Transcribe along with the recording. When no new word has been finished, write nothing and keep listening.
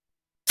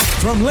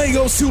From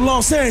Lagos to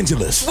Los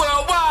Angeles,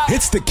 worldwide,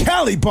 it's the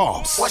Cali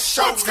Boss. What's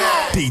your name?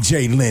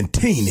 DJ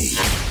Lentini,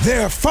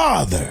 their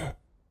father.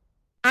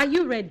 Are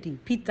you ready,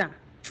 Peter?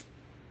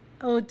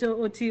 Oti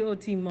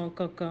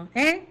Monkoko.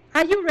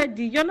 Are you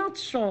ready? You're not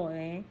sure,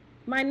 eh?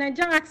 My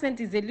Nigerian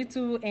accent is a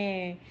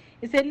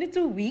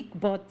little weak,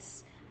 but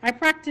I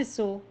practice,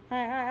 so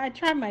I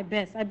try my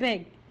best. I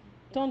beg,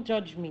 don't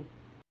judge me.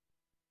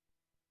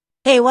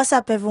 Hey, what's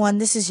up, everyone?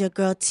 This is your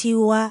girl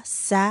Tiwa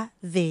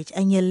Savage,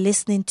 and you're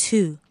listening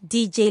to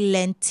DJ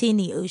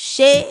Lentini. Oh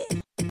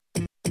shit!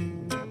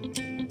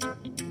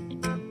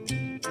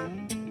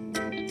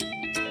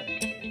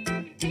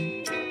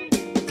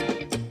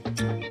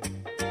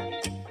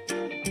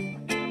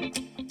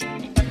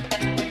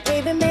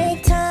 Baby,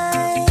 make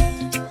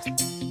time,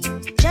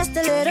 just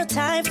a little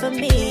time for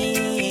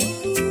me.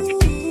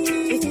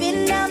 We've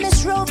been down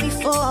this road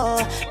before,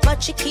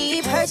 but you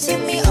keep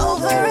hurting me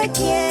over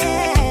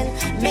again.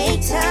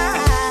 Make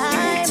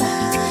time,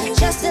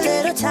 just a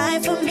little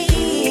time for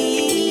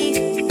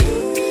me.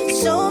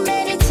 So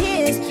many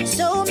tears,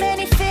 so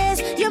many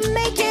fears, you're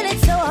making it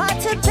so hard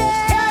to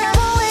bear. But I'm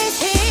always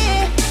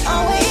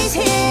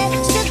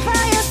here, stood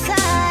by your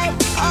side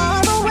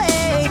all the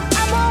way.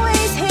 I'm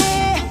always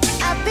here,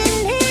 I've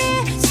been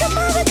here. Some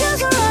other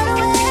girls will run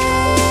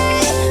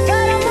away,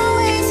 but I'm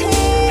always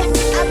here,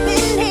 I've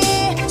been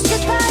here,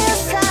 stood by your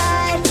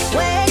side.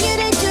 When you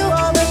didn't do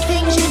all the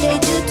things you they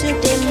do to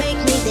they make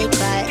me they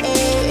cry.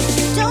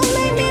 Don't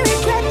make me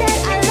regret that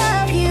I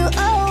love you.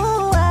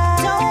 Oh, I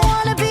don't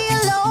wanna be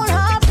alone,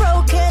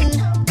 heartbroken,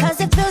 cause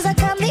it feels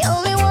like I'm the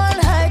only one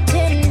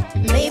hurting.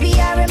 Maybe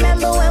I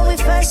remember when we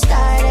first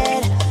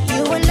started.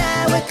 You and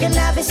I, we could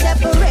not be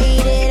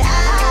separated.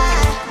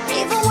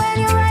 Even when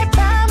you're right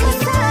by my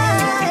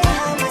side,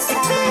 it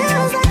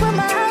feels like we're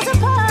miles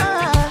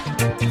apart.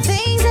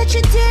 Things that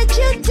you did,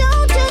 you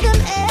don't do them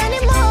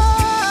anymore.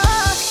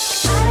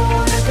 I don't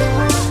wanna go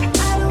out,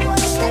 I don't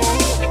wanna stay.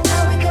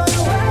 How we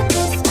gonna work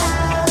this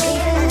out?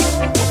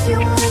 Yeah. If you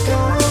wanna go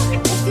out,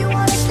 if you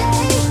wanna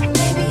stay,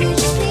 maybe you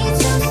just need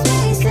some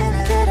space and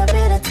a little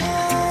bit of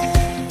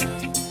time.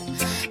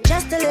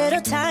 Just a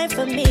little time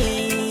for me.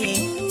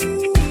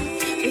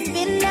 We've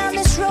been down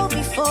this road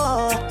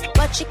before,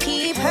 but you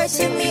keep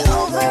hurting me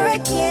over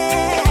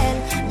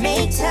again.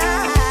 Make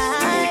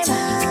time,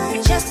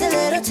 just a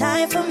little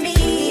time for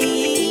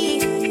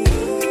me.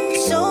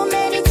 So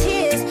many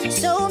tears,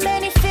 so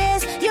many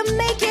fears, you're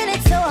making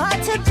it so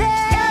hard to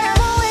bear. But I'm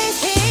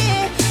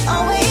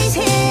always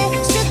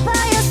here, stood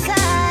by your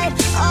side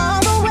all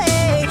the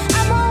way.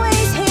 I'm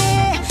always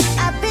here,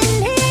 I've been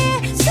here.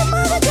 Some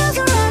other girls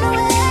will run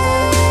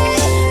away,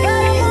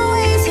 but I'm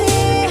always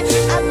here,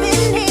 I've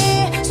been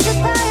here, stood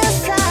by your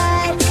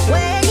side.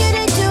 When you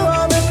didn't do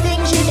all the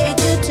things you they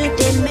do to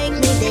they make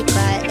me they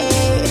cry.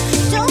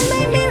 Don't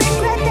make me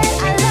regret that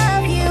I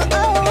love you.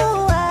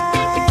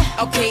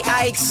 Oh, Okay,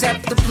 I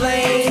accept the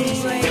blame.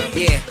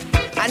 Yeah,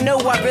 I know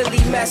I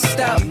really messed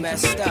up.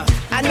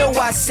 I know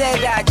I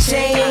said I'd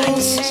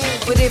change,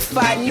 but if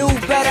I knew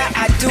better,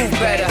 I'd do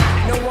better.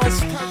 No one's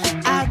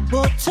perfect.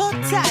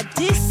 Agbotota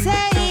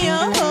diseyo,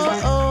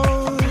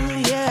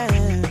 yeah.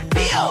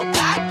 Yo,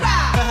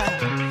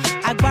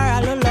 Agbára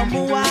ló lọ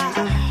mú wá.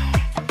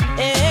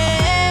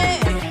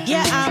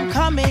 Yeah, I'm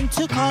coming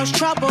to cause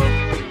trouble.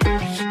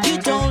 You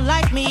don't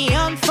like me,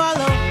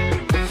 unfollow.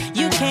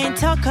 You can't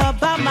talk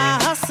about my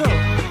hustle.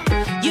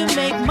 You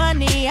make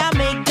money, I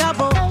make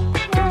double.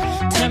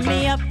 Turn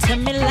me up,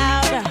 turn me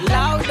louder.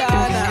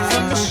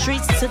 From the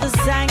streets to the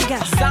Zanga.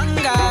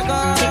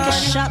 Take a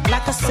shot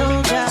like a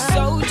soldier.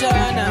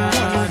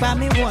 Now. Buy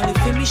me one,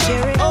 if me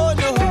share it. Oh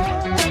no,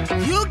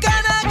 you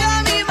cannot get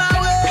me my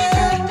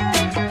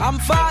way. I'm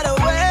far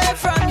away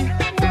from you.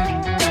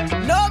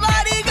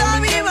 Nobody got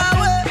me my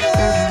way.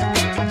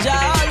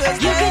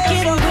 You could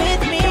get it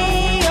with me,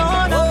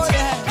 oh no. Oh,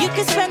 yeah. You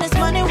could spend this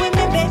money with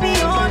me, baby,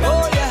 oh no.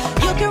 Oh, yeah.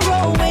 You can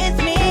roll with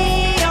me,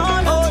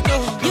 oh no. Oh, no.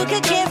 You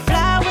could get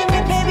fly with me,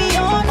 baby,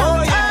 oh no.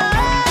 Oh, yeah.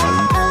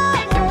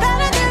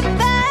 Better than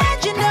bad,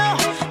 you know.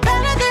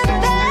 Better than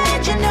bad,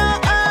 you know.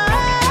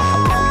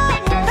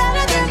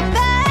 Better than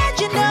bad,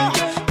 you know.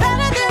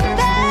 Better than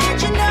bad,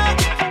 you know.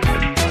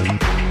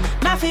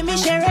 Ma fi mi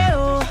shere,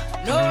 oh.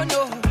 No,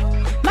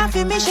 Ma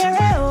fi mi shere,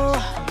 oh.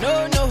 no,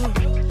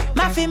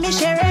 Ma fi mi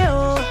shere,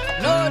 oh.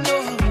 no.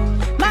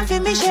 Ma fi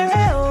mi shere,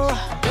 oh.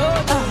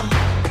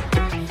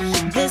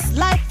 This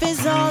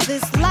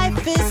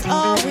life is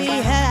all we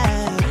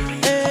have.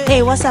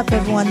 Hey, what's up,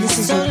 everyone? This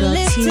is your girl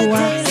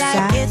Tiwa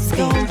Savage,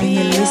 and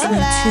you're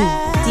listening to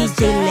DJ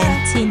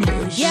Lentini.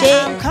 Oh Yeah,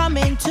 shit! I'm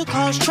coming to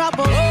cause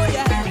trouble.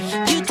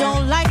 You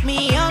don't like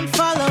me,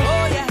 unfollow.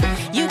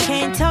 You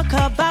can't talk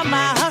about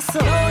my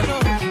hustle.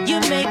 You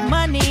make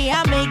money,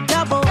 I make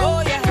double.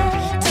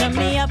 Turn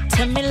me up,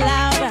 turn me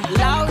louder.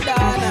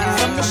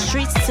 From the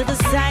streets to the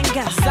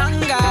Zanga.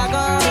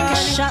 Take a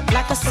shot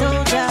like a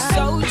soldier.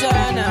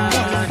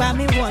 Now. Buy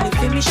me one,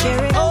 if me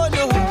share it. Oh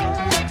no,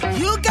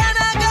 you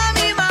cannot get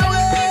me my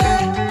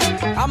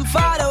way. I'm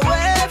far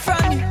away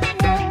from you.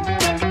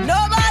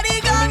 Nobody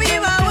got me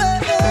my way.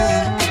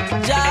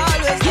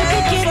 You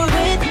could get it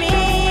with me,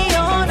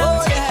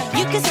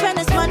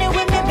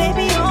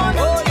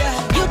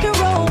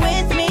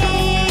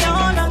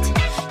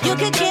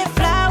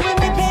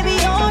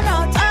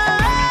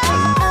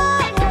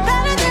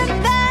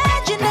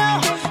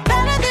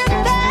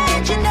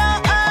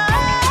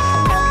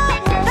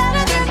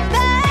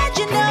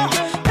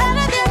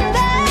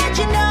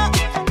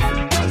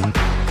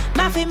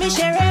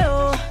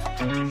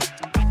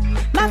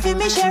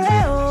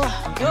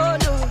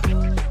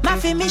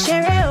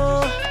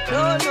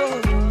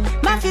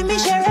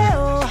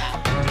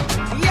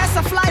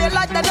 fly a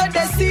lot, they know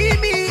they see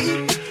me.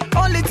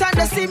 Only time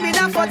they see me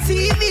now for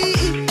TV.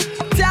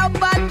 Tell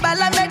bad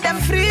Bella, make them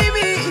free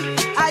me.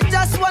 I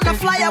just wanna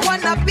fly, I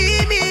wanna be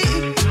me.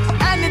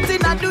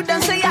 Anything I do,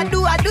 them say I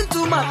do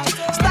too much.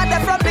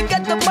 Started from the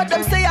ghetto, but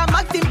them say I'm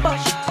acting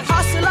posh.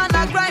 Hustle and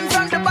I grind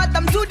from the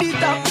bottom to the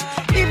top.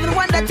 Even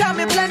when they tell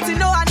me plenty,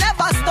 no, I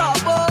never stop.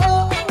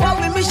 Oh, what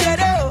we me share,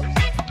 oh,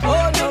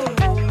 oh no.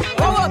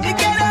 Oh, me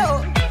get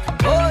oh,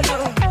 oh no.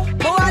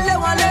 Oh, I let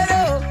one let oh,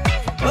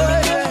 oh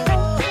no.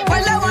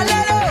 Well, let one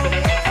let oh.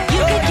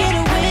 You can get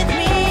it with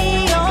me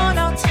or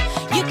not.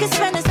 You can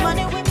spend this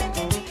money with me.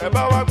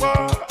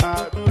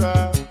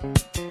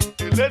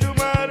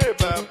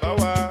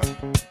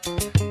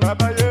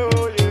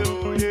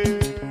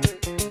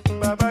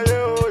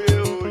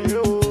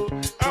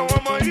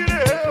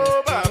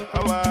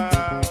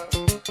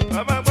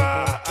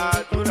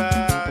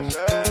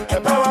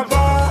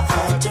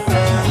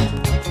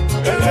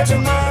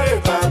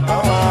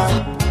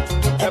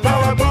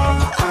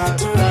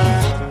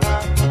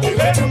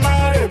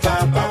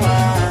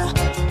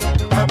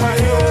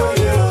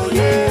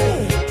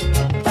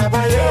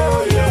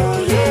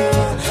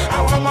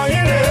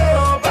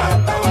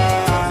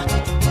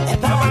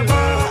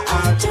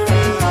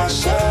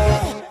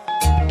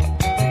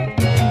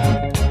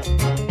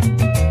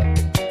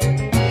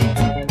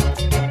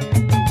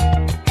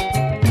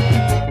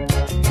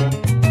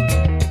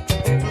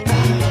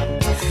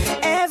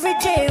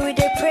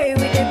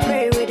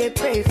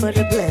 For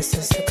the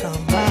blessings to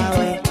come my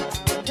way.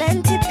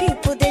 Plenty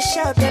people they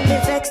shout, them they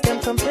vex, them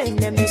complain,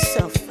 them they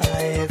suffer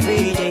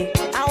every day.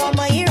 I want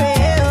my ear,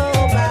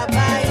 oh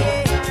baba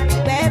yeah,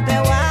 baby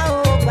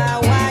wow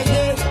bawa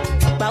yeah,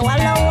 bawa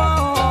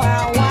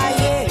lawa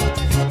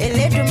yeah.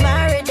 Ele do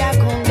marry da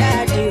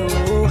kundadi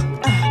oh.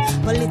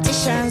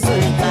 Politicians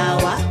only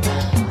bawa,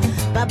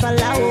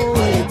 babalawo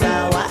only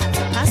bawa,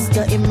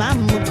 pastor imam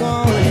mugo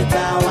only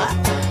bawa.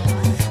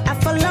 I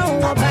follow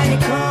what bani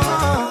come.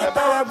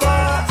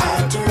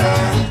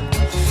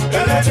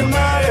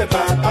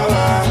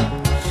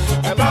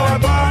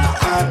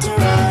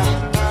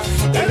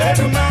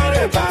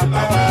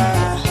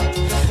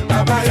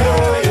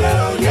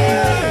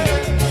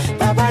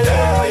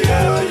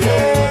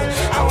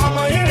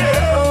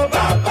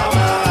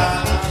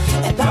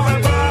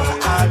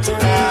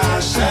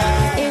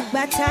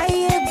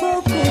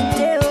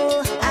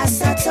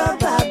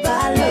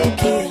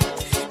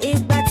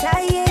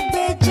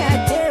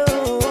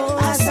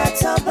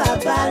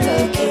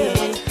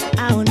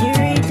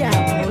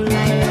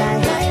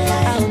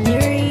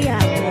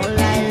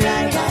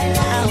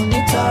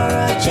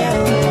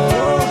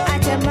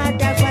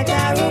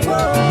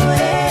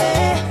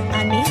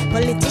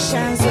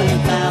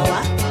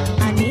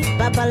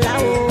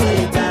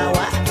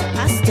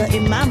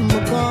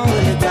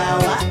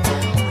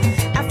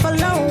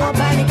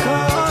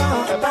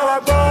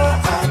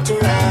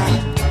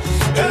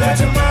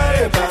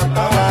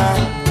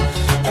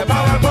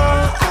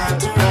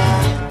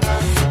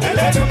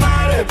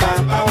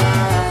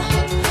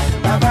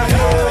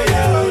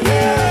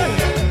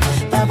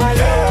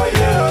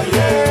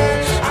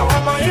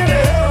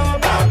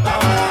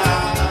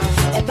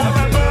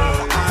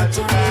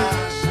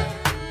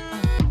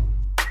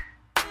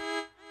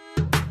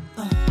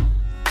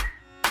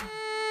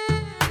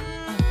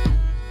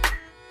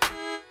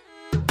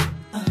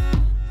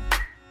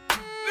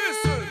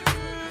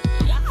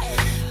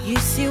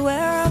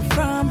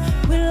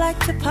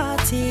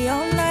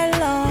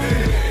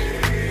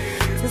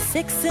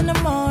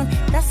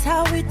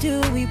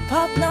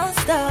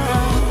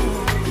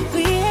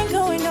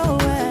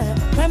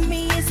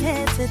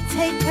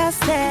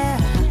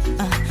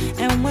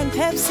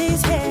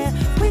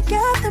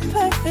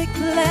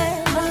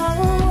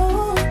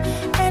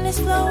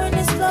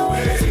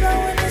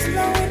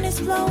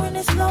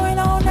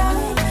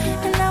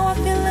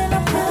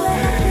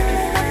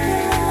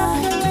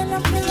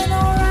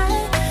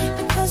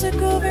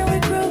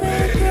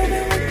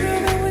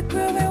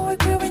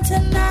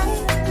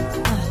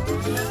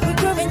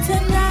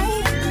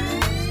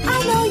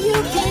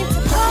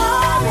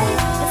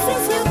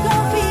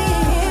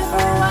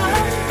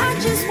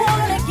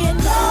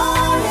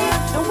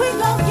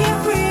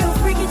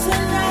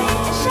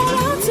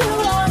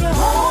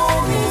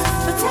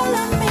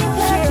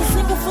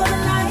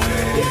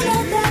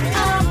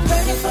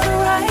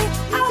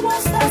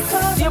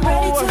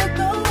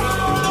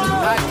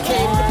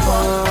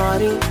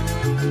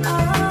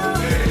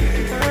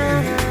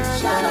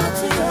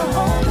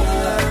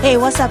 Hey,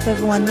 what's up,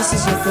 everyone? This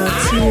is your girl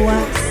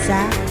Tiwa,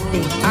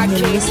 and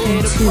you're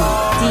listening to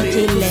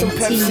DJ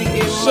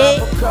LENTINI.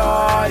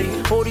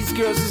 All these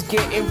girls is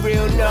getting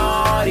real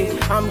naughty.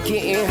 I'm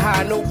getting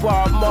high, no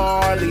Bob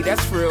Marley.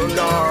 That's real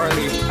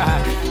gnarly.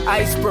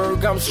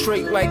 Iceberg, I'm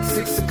straight like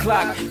 6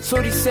 o'clock.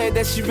 Shorty said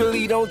that she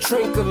really don't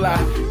drink a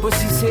lot, but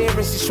she's here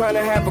and she's trying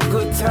to have a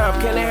good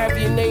time. Can I have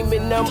your name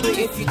and number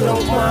if you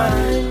don't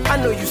mind? I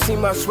know you see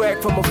my swag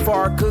from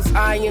afar, cause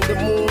I am the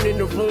moon in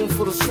the room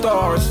full of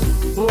stars.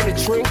 Want a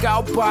drink?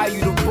 I'll buy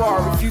you the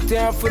bar. If you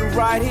down for the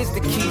ride, here's the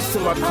keys to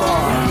my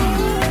car.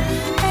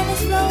 And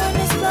it's flowing,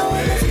 it's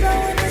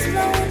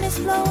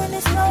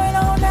flowing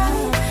all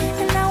night.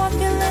 And now I'm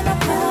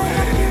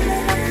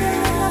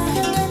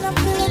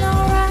feeling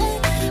alright.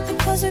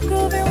 Because we're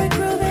grooving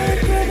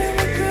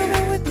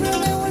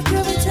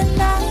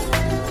tonight.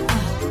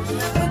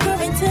 We're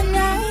grooving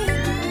tonight.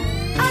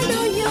 I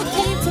know you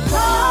came to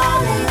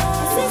party.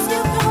 Since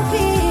you gon' be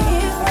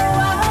here for a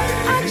while,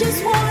 I just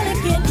wanna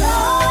get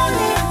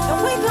naughty. And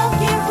we gon'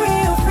 get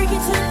real freaky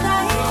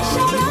tonight.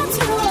 Shout out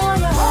to all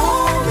your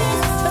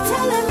homies for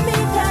telling me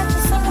that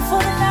you're something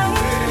for the night.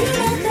 You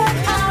know that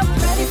I'm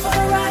ready for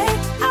the ride.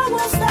 I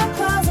won't stop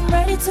 'cause I'm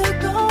ready to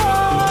go.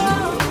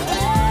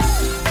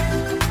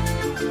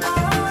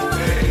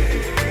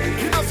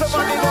 You know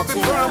somebody gonna be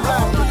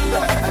problem.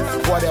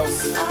 What else?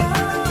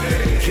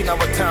 You know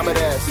what time it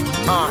is.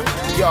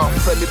 Yo,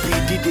 Feli B,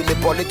 Didi, me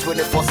bullet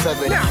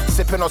 24/7.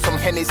 Sipping on some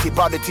Hennessy,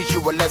 about to teach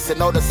you a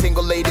lesson. All the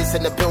single ladies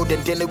in the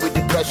building dealing with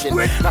depression.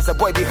 That's a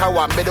boy be how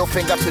I middle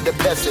finger to the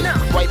person.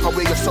 Wipe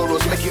away your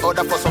sorrows, make you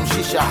order for some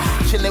shisha.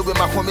 Chilling with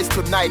my homies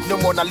tonight, no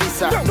Mona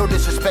Lisa. No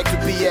disrespect to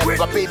BF,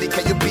 but baby,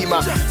 can you be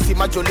my? See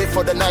my Jolie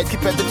for the night,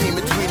 keep everything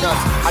between us.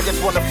 I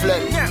just wanna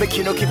flirt, make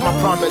you no keep my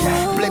promise.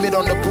 Blame it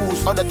on the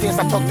booze, all the things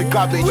I talk to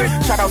garbage.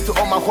 Shout out to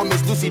all my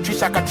homies, Lucy,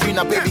 Trisha,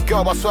 Katrina, baby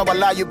girl, I swear I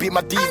lie, you be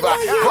my diva.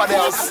 What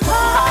else?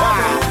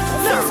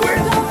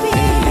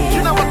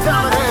 You know what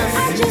time it is.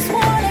 I just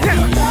wanna get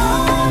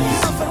naughty.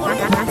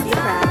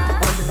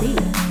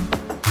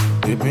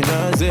 Keep me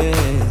nazi.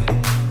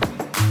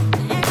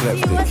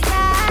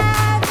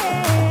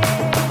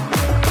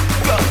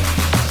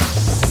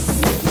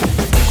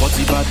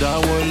 Koti bada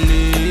wole.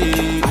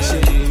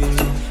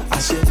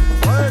 Ashe.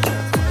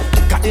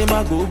 Kade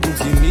mago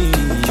buti mi.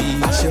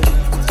 Ashe.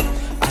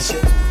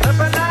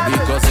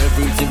 Because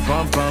everything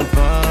pam pam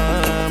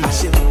pam.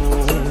 Ashe.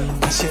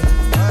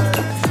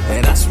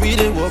 And as we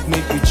dey walk,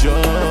 make we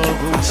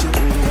jump. Ashe.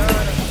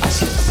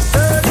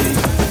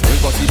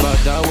 Koti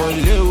bada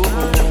wole.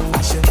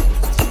 Ashe.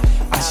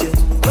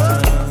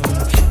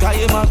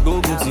 Kaye mago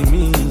buti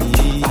mi.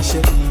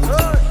 Ashe.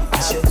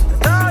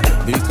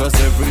 Because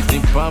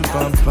everything pam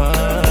pam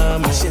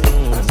pam. Ashe.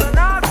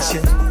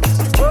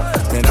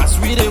 And as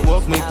we dey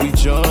walk, make we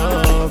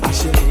jump.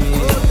 Ashe.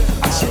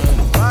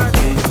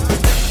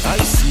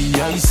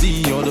 I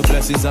see all the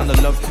blessings and the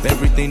love,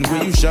 everything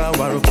where you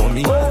shower upon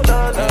me.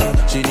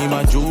 Chini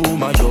my Joe,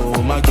 my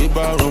door, my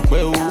giba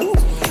rockwell.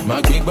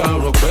 My giba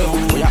rockwell.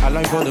 Oh yeah, I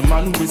like for the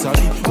man who is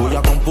happy. Oh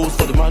yeah, compose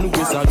for the man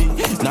who is happy.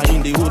 Now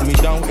in they hold me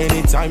down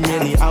anytime,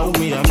 anyhow.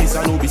 Me I miss,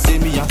 I know be say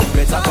me a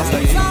better pass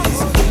like this.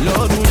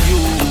 Lord, will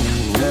you?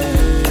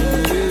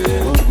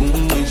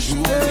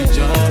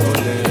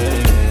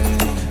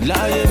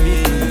 Lie me.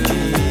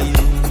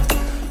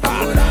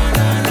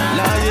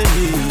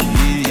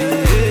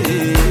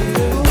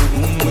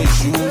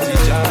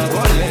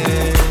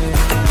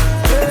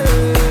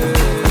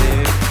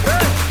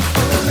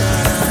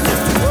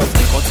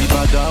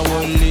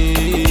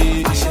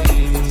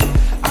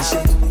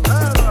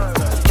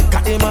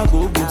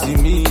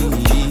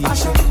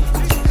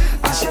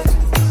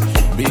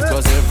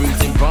 Because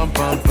everything pam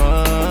pam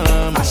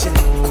pam.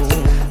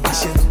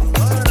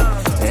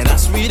 And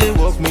as we dey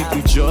walk, make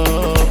we jump.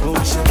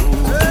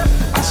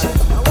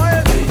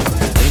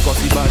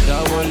 Because ibada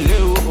wole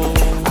o.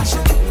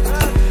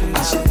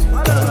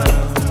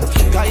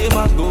 Kaye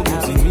mago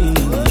buti mi.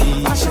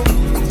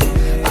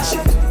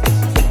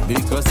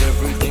 Because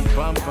everything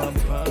pam pam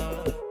pam.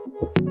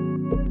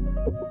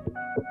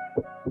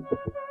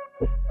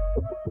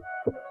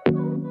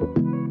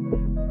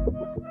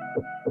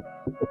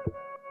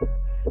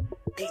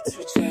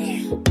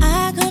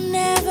 I could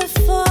never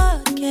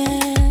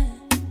forget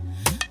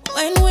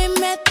when we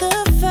met the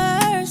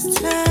first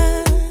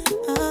time.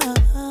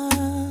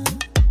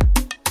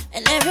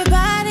 And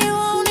everybody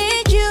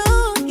wanted you.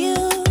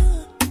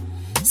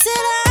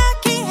 Said I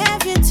can't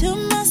have you to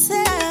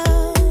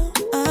myself.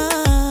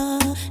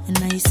 And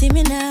now you see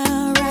me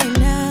now, right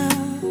now.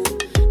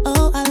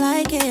 Oh, I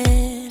like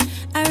it.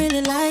 I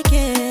really like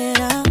it.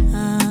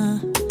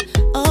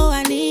 Oh,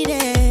 I need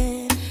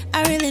it.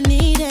 I really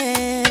need it.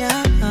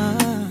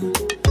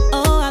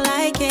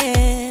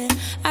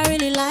 I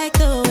really like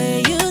the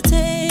way you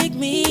take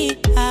me.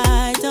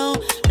 I don't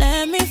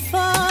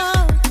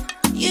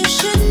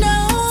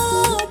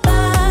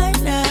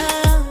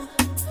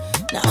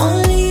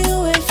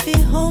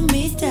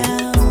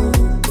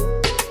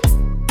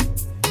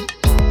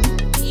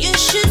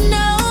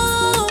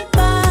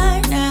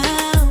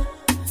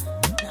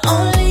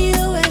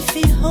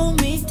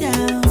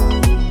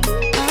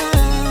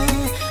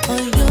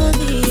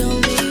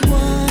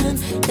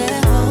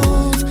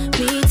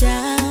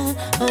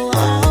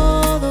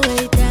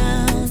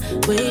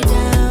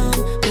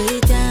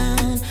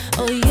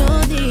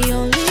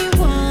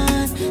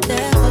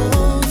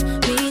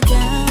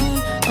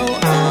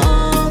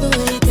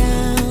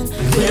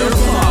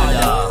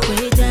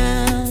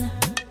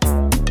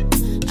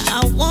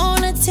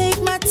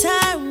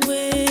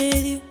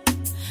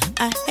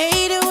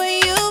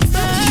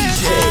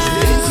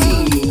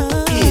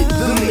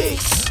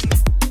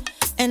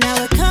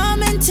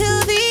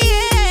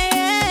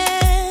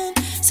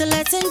So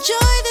let's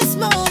enjoy this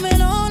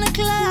moment on a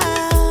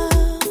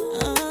cloud.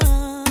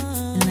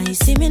 Now you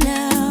see me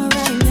now,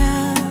 right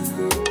now.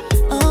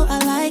 Oh, I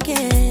like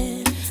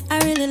it. I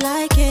really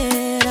like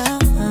it.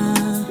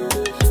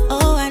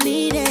 Oh, I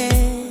need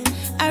it.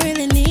 I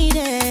really need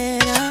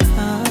it.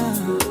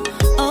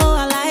 Oh,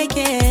 I like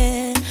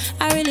it.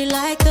 I really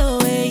like the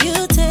way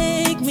you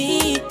take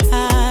me.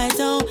 I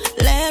don't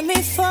let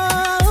me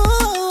fall.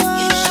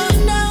 You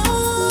should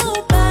know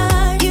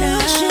by now.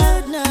 You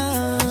should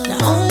know.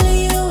 Not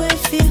only you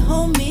if you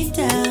hold me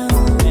down.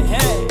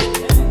 Hey,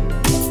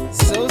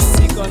 so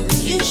sick on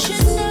this. You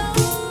should know.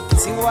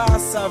 Tiwa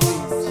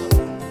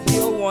Savage,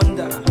 you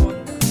wonder.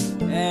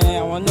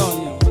 I want to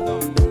know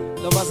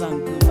lovers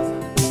and good.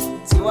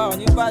 Tiwa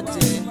on your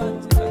budget,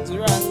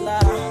 Durala,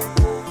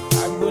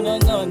 I'm gonna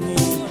know me.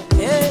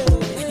 Hey,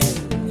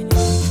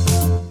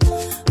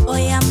 Oh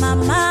yeah,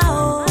 mama,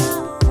 oh,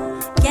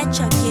 get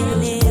your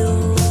gilly,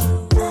 oh.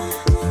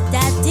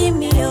 Daddy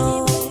me,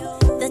 oh,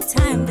 the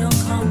time don't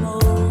come, oh.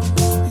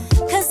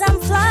 'Cause I'm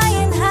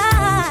flying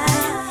high.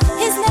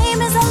 His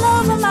name is all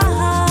over my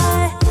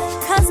heart.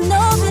 'Cause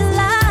no be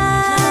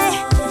lie,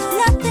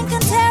 nothing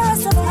can tear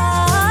us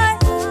apart.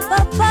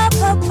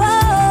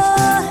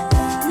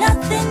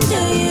 Nothing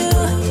do you,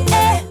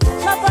 eh?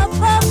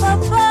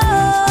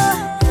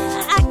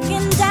 I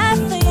can die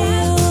for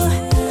you.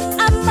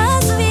 I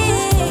must be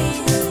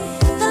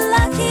the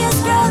luckiest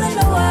girl in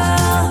the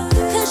world.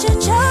 'Cause you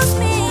chose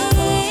me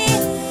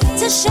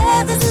to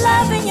share this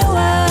love in your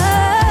world.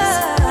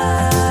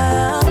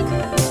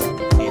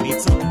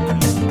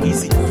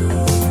 Easy.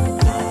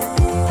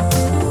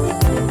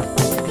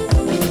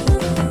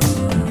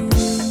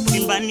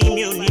 Timbani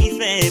mi ò ní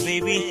fẹ́,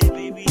 baby.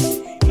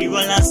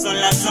 Ìwọ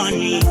lásán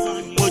ni.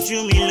 Ojú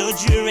mi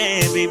lójú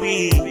rẹ̀, baby.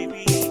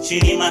 Ṣé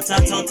ni màá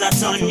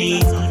tatán ni?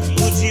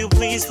 Would you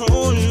please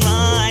hold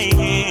my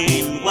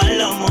hand? Wà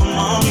lọ́mọ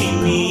mọ́ mi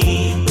ni.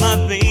 My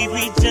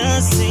baby,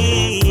 just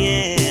say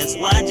yes.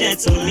 Wá jẹ́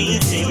tó ní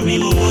tèmi.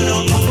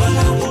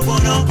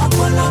 Ògbóná.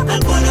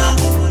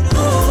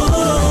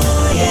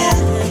 Oh, yeah.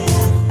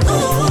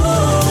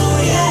 Oh,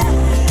 yeah.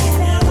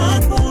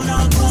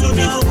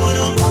 Tobi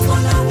ògbóná.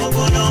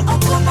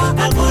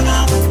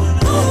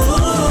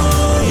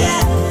 Oh,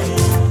 yeah.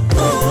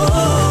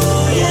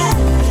 Oh, yeah.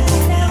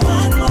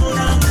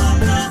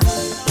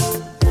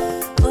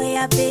 Oh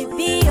yeah,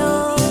 baby,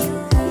 oh,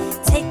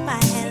 take my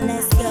hand,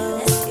 let's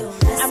go.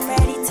 I'm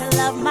ready to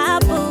love my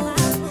boo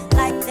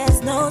like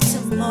there's no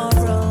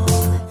tomorrow.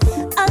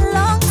 A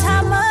long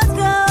time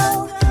ago,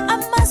 I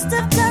must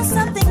have done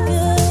something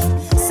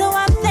good, so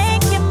I'm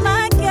thanking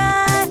my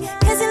God,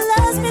 'cause he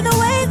loves me the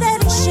way that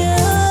he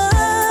should.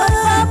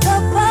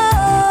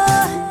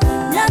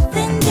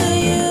 Nothing do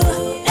you,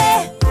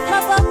 eh?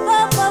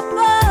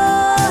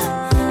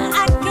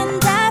 I can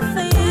die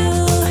for you.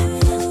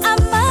 I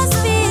must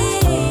be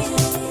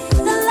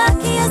the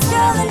luckiest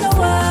girl in the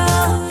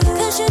world,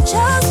 'cause you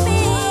chose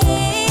me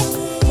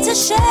to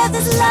share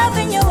this love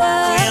in your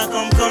world. Yeah,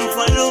 come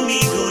follow me,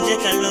 go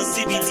check a lost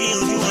CBT,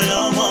 you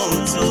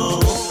alone, so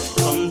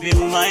come be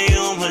my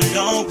own,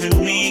 along with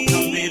me,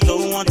 come be the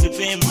one to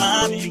be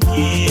my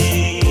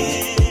begin.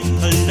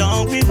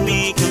 Along with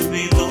me, come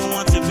be the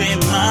one to be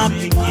my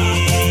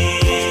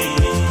begin.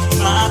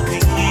 My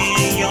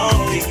begin, your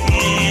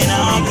begin,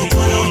 I'm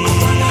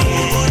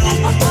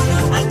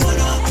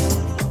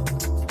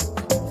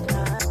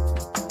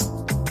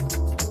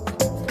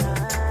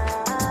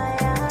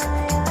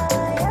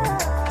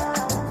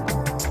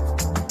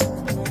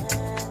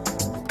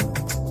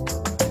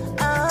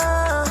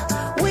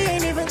We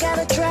ain't even got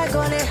a track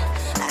on it.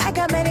 I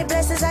got many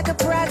blessings, I could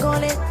brag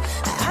on it.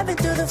 I've been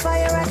through the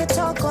fire, I could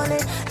talk on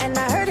it. And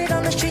I heard it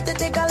on the street that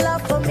they got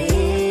love for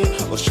me.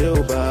 Oh, show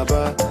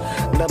Baba.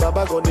 Now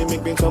Baba got them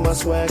make me come and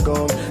swag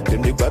on.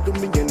 Them they bad to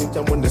me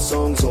anytime when the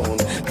song's on.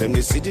 Them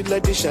they see the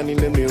light they shining,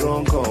 them they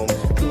wrong come.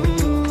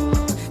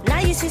 Now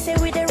you see, say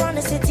we there on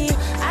the city.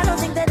 I don't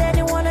think that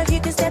any one of you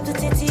can step to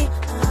Titty.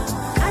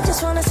 I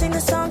just wanna sing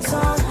the song.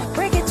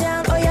 Break it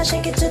down, oh yeah,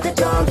 shake it to the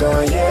dawn,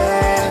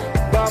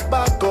 Yeah.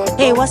 Baba got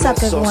Hey, what's up,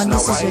 them everyone?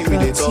 sauce. This Now is why your we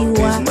girl, they talk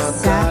Tiwa is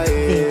my guy.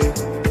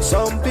 Savage.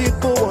 Some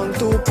people want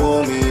to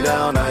pull me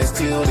down, I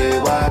still they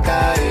walk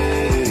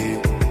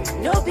away.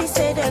 No be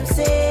say them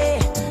say,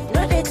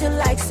 no they do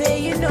like say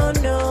you know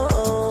no.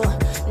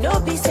 No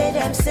be say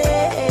them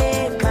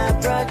say, my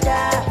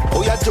brother.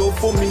 Oh yeah, Joe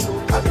for me.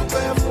 I do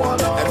pay for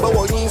one. And but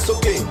what is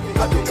okay?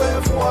 I do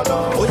pay for one.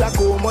 Oh yeah,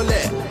 go mole.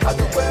 I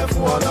do pay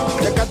for one.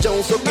 Check a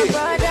Jones okay.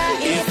 Brother,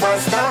 If I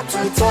start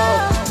to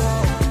talk,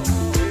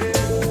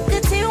 the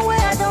thing where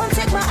I don't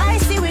take my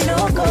eyes, see we no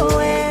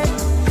going.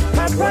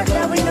 My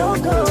brother, we no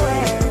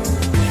going.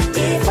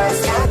 If I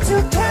start to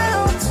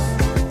count,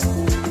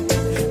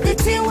 the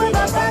thing where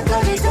my back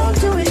on it don't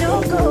do it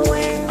no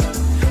going.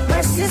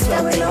 My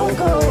sister, we no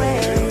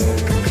going.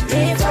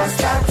 If I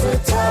start to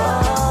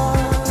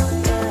talk,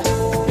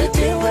 the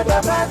thing where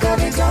my back on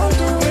it don't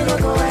do it no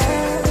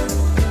going.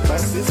 my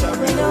sister,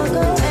 We no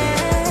going.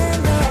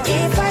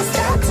 If I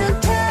start to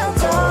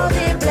count all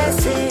the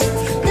blessings,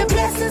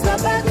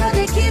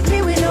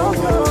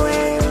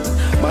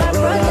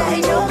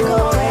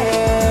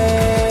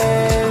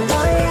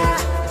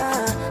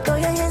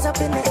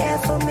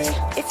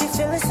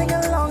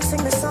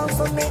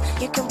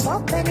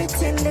 up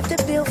anything, lift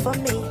the bill for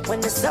me. When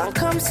the sun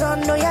comes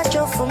on, know you're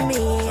Joe for me.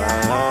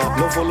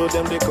 No follow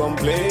them, they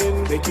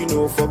complain. Make you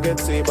no forget,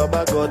 say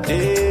Baba God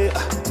day.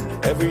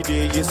 Every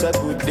day is a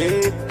good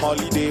day.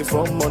 Holiday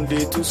from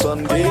Monday to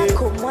Sunday. Oya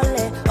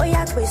kumole,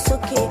 oya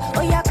kwesoke,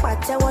 oya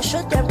kwate, what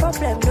show them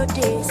problem no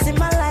day. See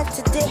my life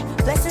today,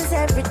 blessings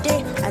every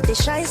day. And they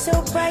shine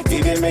so bright,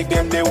 they make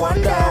them they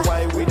wonder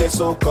why we they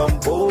so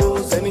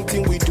composed.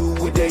 Anything we do,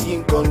 we they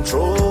in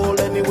control.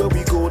 Anywhere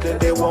we go, then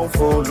they won't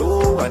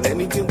follow. And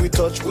anything we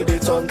touch, we they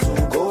turn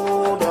to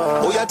gold.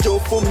 Oya Joe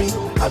for me,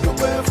 I do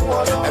bear for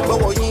one. And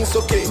go it's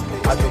okay,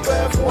 I do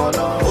bear for one.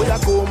 Oya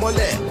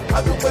kumole,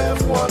 I do bear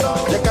for one.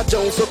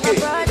 Jones, okay.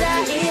 My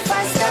brother, if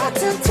I start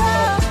to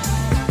talk,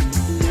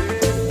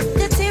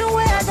 the thing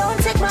where I don't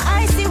take my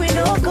eyes, see we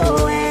no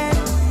going.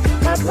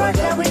 My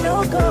brother, we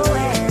no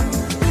going.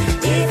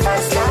 If I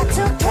start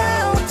to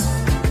count,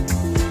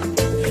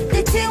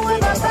 the thing where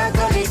my back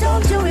on it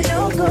don't do, we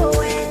no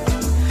going.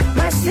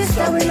 My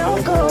sister, we no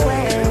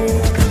going.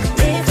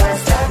 If I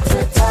start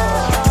to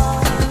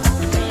talk,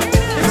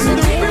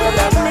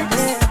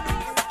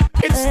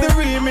 it's the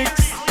remix.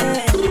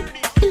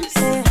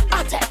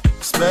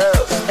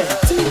 Smells.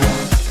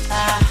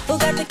 Who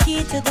got the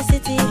key to the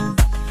city?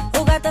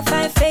 Who got the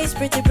fine face,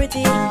 pretty,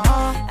 pretty?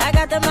 I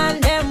got the man,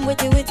 them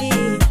witty, witty.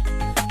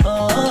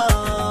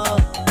 Oh,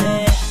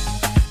 yeah.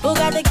 Who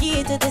got the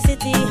key to the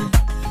city?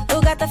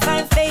 Who got the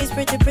fine face,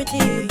 pretty,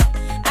 pretty?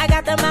 I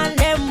got the man,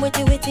 them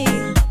witty, witty.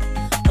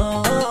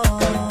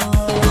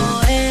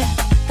 Oh, yeah.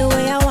 The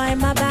way I wind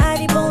my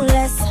body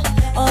boneless.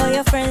 All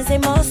your friends, they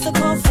must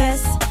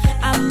confess.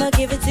 I'ma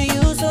give it to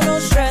you, so no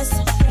stress.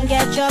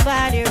 Get your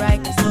body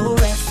right, cause no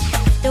rest.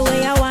 The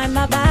way I wind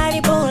my body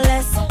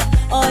boneless.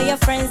 All your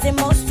friends, they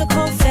must to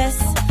confess.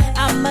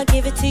 I'ma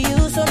give it to you,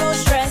 so no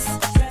stress.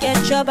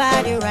 Get your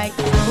body right,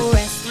 no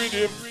rest.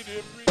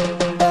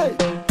 Hey,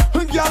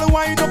 girl,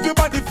 wind up your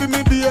body for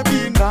me,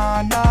 baby.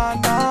 Nah, nah,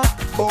 nah.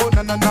 Oh,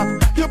 nah, nah, nah.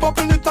 You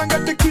bubble it and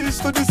get the keys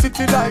to the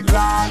city like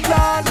la,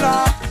 la,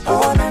 la.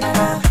 Oh, nah, nah,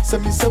 nah. Say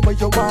me say what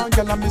you want,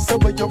 girl, and me say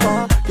what you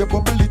want. You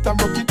bubble it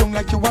and rock it down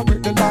like you are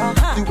with the law.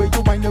 The way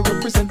you wind, you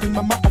representing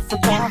Mama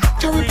Africa.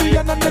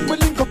 Caribbean and then we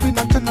link up in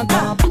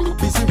Canada.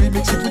 Busy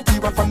remix it with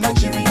Tiwa from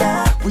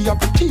Nigeria. We have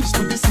the keys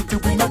to the city,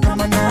 we not come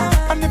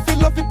now. And if you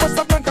love it, pass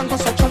a blank and go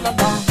so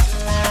chalala.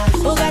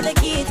 Who got the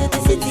key to the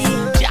city?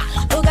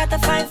 Who got the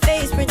fine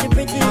face, pretty,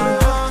 pretty?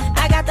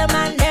 I got the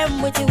man,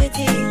 them witty,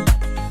 witty.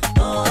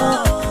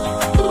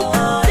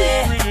 Oh,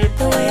 yeah.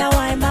 The way I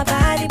wind my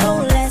body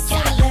boneless.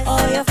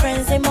 All your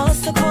friends, they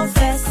must to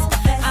confess.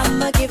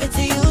 I'ma give it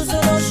to you,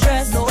 so no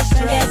stress.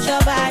 Get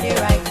your body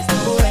right,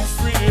 no rest.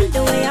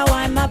 The way I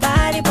wind my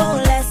body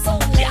boneless.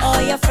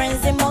 All your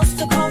friends, they must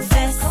to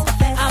confess.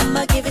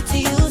 I'ma give it to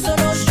you, so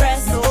no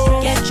stress.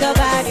 Get your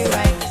body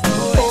right,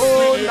 no rest.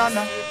 Oh,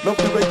 Nana, love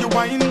the way you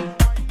whine.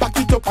 Back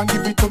it up and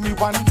give it to me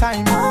one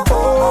time.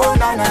 Oh,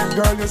 Nana,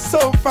 girl, you're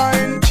so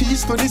fine.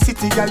 Keys to the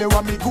city, girl, you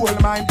want me gold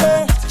mine.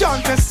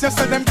 Can't test you,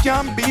 so them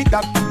can't beat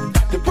that.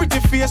 The pretty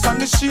face and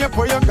the shape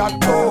where you got.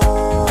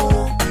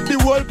 Oh, the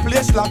whole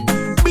place locked.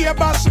 Be a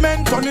boss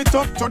man, turn it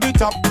up to the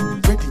top.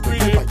 Ready,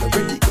 whenever you're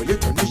ready, girl, you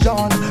turn it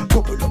on.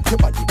 Bubble up your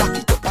body, back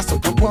it up, that's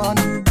what you want.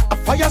 A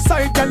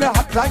fireside, girl, you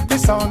hot like the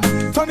sun.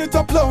 Turn it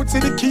up loud, see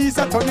the keys,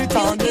 I turn it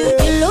on. You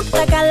look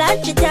like a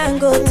lot you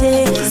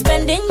Dangote.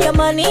 Spending your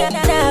money and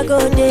I go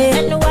there.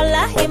 And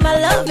wallahi, my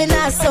love in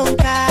a song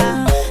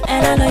car.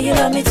 And I know you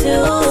love me too.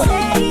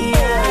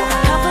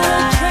 Couple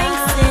of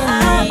drinks in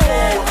me.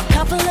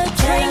 Couple of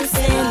drinks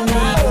in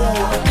me.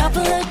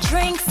 Couple of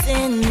drinks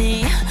in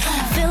me.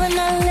 Feeling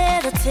a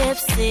little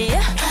tipsy.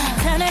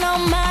 Turning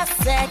on my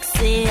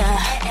sexy.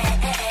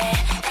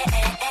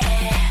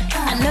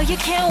 I know you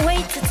can't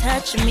wait to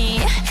touch me,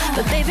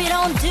 but baby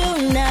don't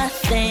do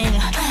nothing.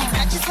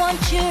 I just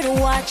want you to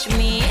watch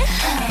me.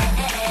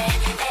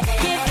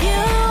 Give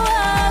you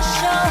a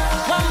show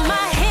while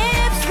my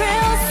hips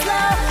real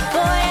slow.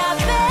 Boy, I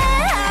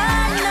bet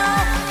I know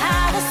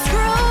how to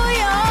screw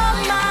your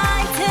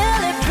mind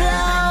till it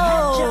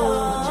blows.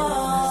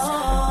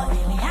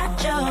 Give me hot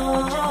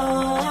Joe.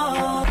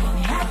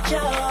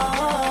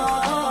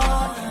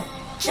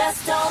 Just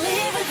don't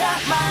leave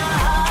without my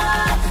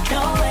heart.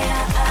 No way,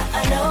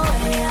 no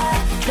way,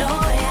 no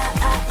way,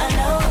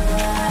 no way,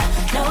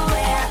 no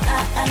way,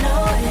 no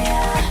way.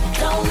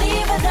 Don't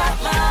leave without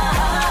my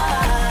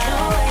heart. No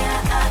way,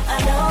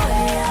 no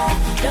way,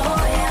 no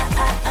way,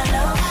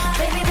 no.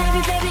 Baby,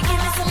 baby, baby, give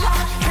me some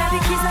more. Grab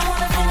your keys, I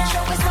wanna finish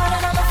what we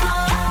started on the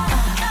floor.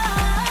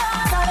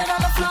 Started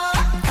on the floor.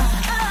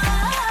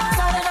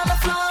 Started on the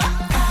floor.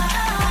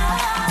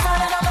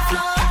 Started on the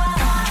floor.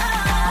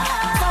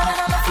 Started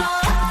on the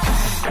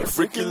floor.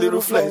 Freaky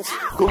little flex,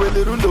 go a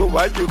little low,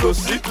 why you go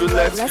sit to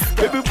left?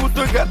 Baby, put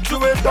the got to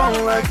it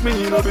down like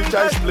me, no be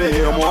child's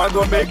play. I'm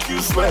gonna make you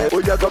sweat. Oh,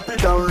 yeah, drop it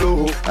down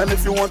low. And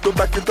if you want to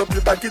back it up,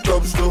 you back it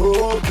up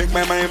slow. Make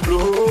my mind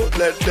blow,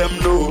 let them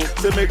know.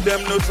 Say make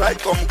them know, try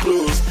come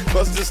close.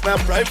 Cause this not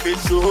private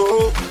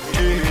show.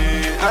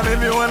 Yeah. And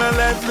if you wanna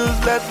let loose,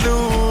 let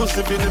loose.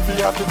 Even if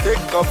you have to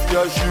take off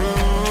your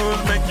shoes.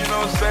 don't make you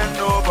no send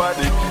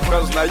nobody.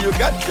 Cause now you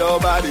got your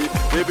body.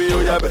 Baby,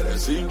 you better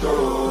sing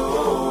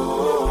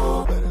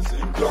go. Better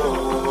sing go.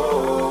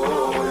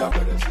 You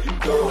better sing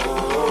go.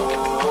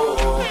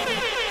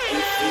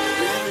 If you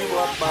really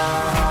want my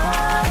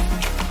heart,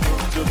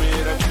 prove to me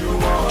that you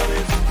want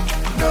it.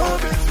 No,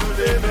 this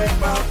today make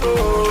my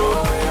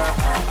flow.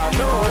 I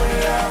know,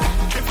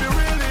 yeah. If you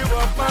really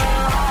want my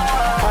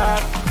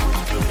heart,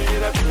 prove to me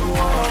that you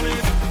want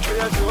it.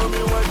 Show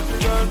me what you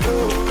gonna do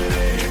with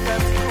it. You can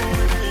do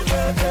with it.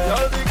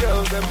 All the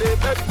girls, them they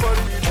beg for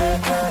it.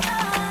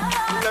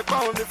 They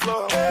pound the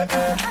floor.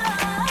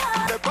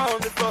 They pound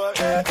the floor.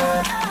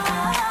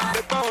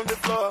 They pound the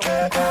floor.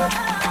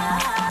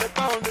 They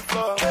pound the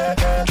floor.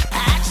 I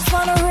just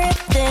wanna rip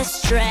this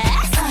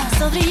dress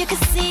so that you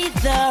can see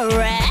the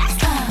rest.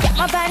 Get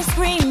my body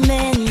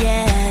screaming,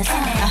 yes.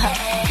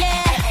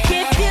 Yeah,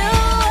 give you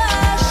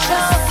a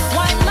show.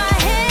 Wind my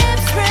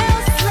hips real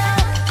slow.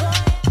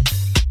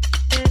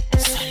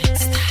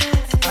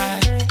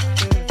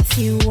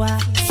 Tiwa.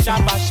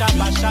 Shabba,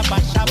 shabba, shabba,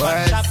 shabba,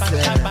 shabba,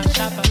 shabba,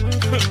 shabba.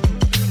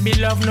 Me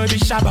love no the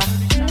shabba.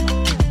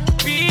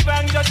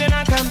 Bang just in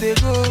a come they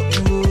go.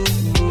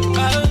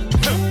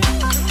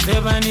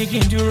 Never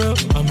nicking duro,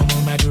 I'm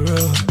on my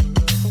duro.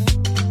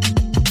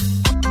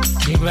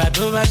 Nígbà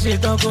tó bá ṣe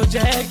tán kó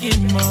jẹ́ kí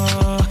n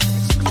mọ̀.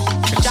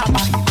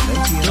 Shabba,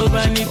 tó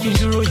bá ní kí n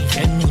dúró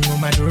ìfẹ́ mi mo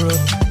máa dúró.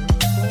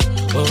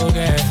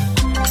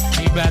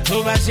 Nígbà tó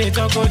bá ṣe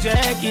tán kó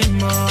jẹ́ kí n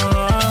mọ̀.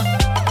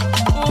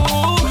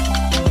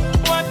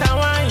 Wọ́n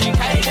táwọn yìí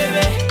ká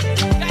ìdébé.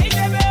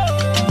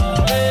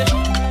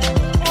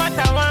 Wọ́n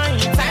táwọn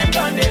yìí time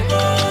don dey go.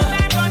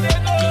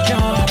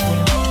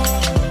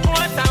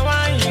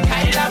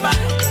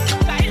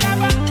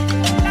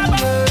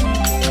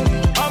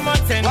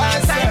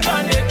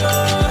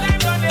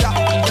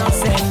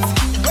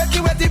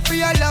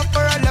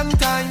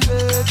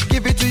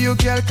 You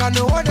girl can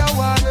no other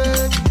one.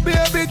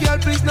 Baby girl,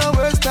 please no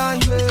waste time.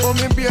 Oh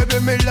me baby,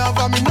 me love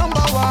and me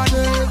number one.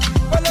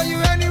 Follow you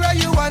anywhere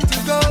you want to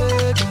go.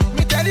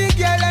 Me tell you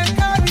girl and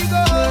carry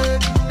go.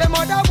 Them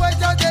other boys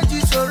just get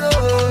you solo.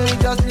 Me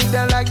just leave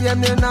them like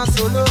them they not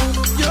solo.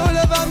 You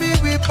love me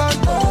whip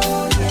and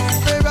oh yeah.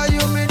 Favor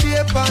you me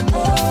deep and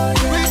oh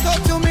yeah. We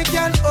talk to me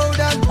can hold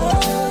that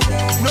oh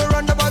yeah. No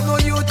run about no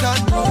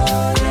U-turn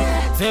oh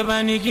yeah.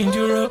 Sebani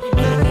Kinjuro.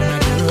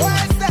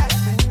 What's that?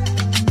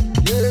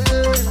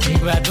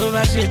 Ìgbà tó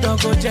bá ṣe tán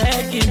kó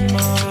jẹ́ kí n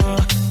mọ̀.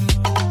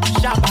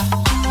 Ṣàbà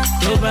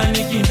tó bá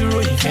ní kí n dúró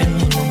ìfẹ́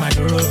mi mo máa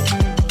dúró.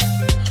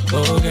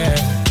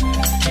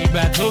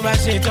 Ìgbà tó bá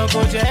ṣe tán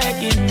kó jẹ́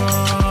kí n mọ̀.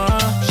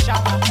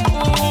 Ṣàbà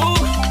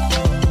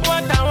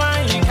wọ́n táwọn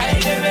yìí ká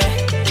ìdébé.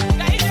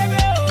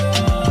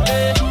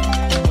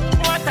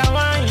 Wọ́n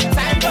táwọn yìí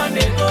time don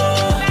dey go.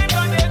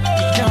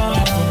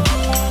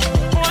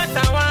 Wọ́n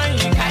táwọn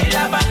yìí ká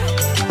ìlábà.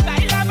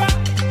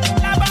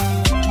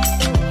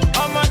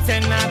 Ọmọ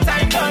tẹ̀nà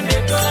time don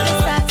dey go.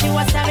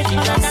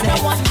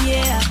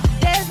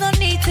 There's no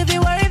need to be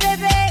worried,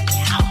 baby.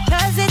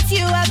 Cause it's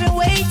you I've been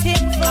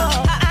waiting for.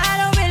 I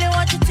don't really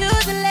want you to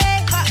delay.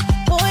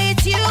 Boy,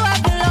 it's you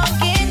I've been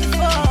longing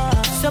for.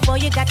 So boy,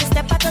 you got to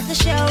step out of the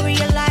shell.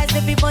 Realize,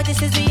 baby boy,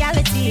 this is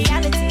reality.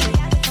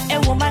 A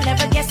woman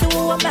never gets to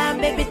a man,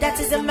 baby, that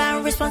is a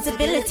man's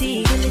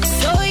responsibility.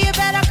 So you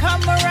better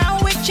come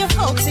around with your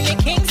folks and your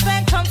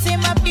kingsmen, come see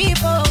my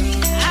people.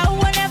 I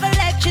will never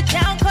let you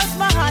down, cause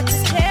my heart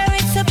is clear,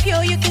 it's so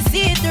pure, you can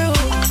see it through.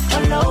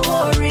 Oh no,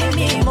 worry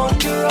me,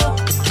 Monduro,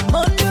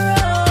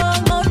 Monduro,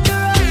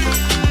 Monduro.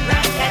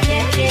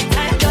 Rankadete,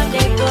 time don't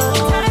they go,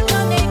 time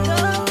don't they go.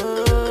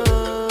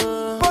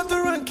 But the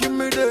rank in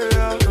me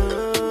there.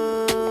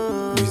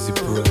 Easy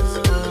press.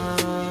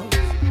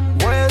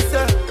 Why is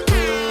that?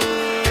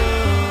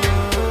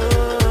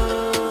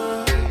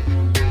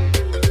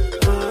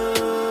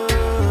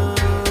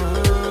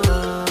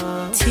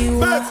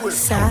 Tiwa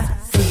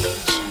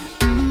Savage.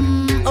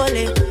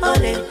 Ole,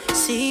 ole,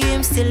 see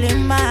him still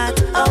in my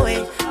heart. Oh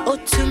wait, oh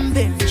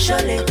tumbe,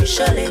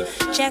 surely.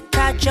 Check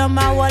out your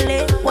my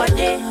wallet, what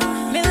day?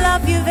 Me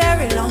love you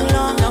very long.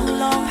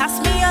 Pass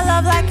me your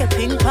love like a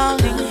ping pong.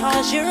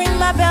 Cause you ring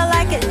my bell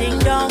like a ding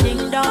dong.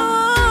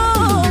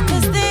 Oh,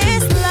 cause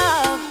this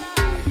love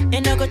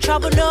ain't no go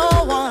trouble no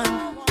one.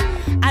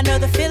 I know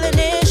the feeling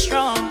is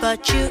strong,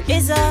 but you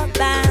is a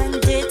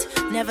bandit.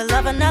 Never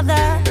love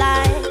another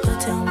like. Go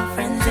tell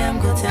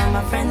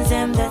my friends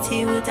them that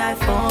he would die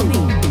for me.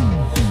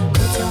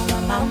 Go tell my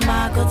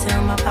mama, go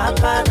tell my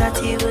papa that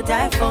he would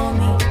die for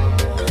me.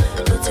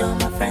 Go tell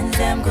my friends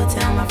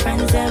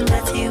them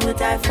that he would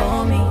die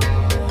for me.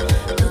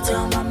 Go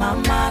tell my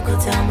mama, go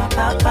tell my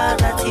papa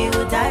that he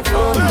would die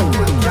for me.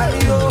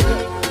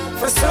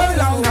 For so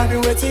long I've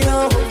been waiting,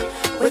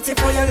 waiting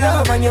for your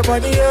love and your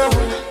body,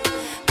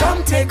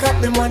 Come take up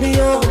the money,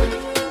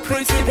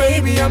 Pretty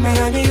baby, I'm a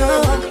honey,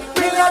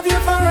 We love you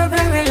for a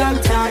very long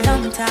time.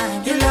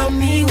 You love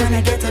me when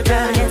I get a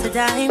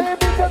dime.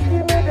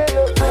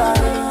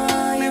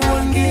 Me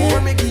one give,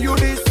 when me give you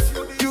this,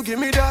 you give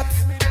me that.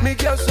 Me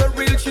girl so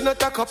real, she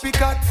not a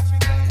copycat.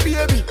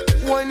 Baby,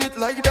 wine it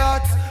like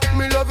that.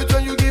 Me love it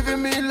when you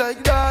giving me like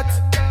like that.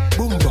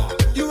 Boomba,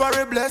 you are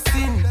a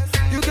blessing.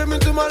 You came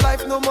into my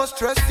life, no more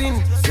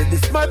stressing. Say the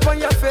smile on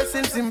your face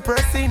seems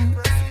impressing.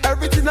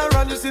 Everything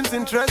around you seems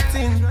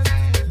interesting.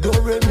 Do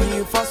re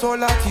mi fa sol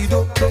la ti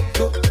do.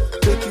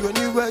 Take you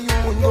anywhere you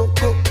want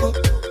go.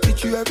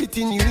 Teach you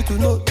everything you need to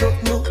know.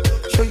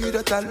 Show you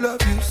that I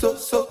love you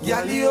so.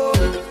 Yalio.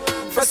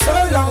 For so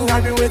long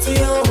I've been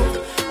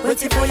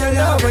waiting for your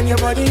love and your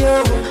body,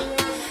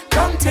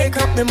 Come take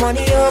up the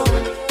money,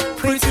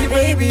 Pretty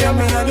baby, I'm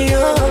a honey,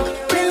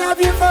 We love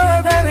you for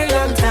a very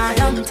long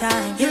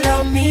time. You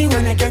love me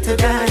when I get a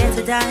dime.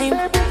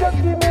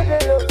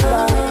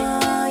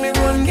 Me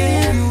won't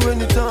give you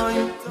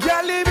anytime.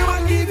 Girl, me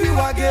won't give you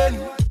again.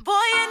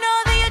 Boy, you know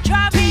that you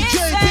drive me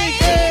insane.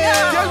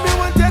 Girl, me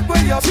won't take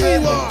away your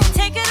Tiwa.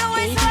 Take it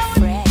away so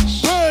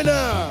fresh.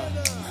 Burner.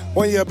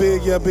 When you're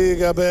big, I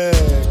beg.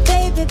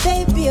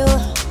 Baby,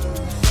 oh,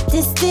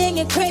 this thing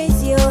is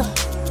crazy, oh.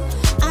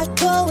 I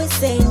go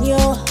insane,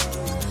 yo.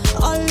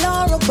 All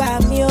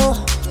around you.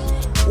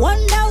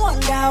 Wonder.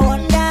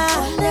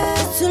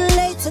 It's too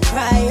late to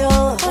cry, yo.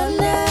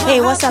 Hey,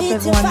 what's up,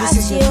 everyone? This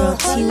is your girl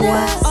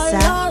Tiwa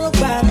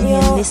and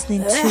you're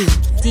listening to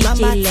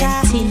DJ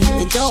Lentini.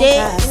 They don't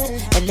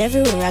cast. And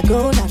everywhere I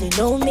go, now they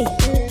know me.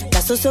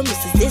 That's also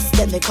Mrs. This,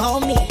 then they call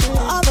me.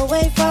 All the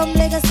way from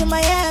Lagos to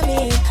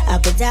Miami,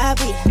 Abu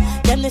Dhabi,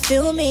 then they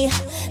feel me.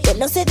 They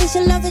know say this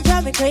your love to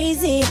drive me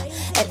crazy.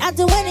 And I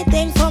do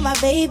anything for my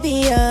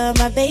baby,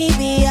 my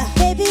baby.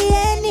 Baby,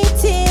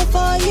 anything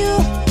for you.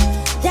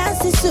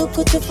 Dance is so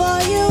good for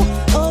you.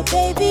 Oh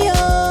baby,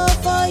 oh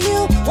for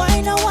you.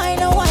 Wine,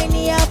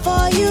 yeah,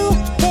 for you.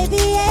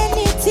 Baby,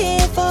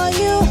 anything for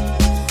you.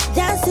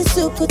 Dance is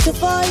so good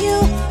for you.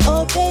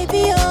 Oh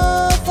baby,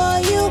 oh for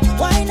you.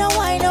 Wine,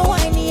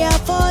 yeah,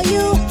 for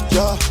you.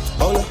 Yeah,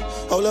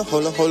 hold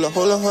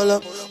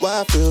up.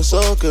 Why I feel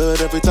so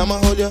good every time I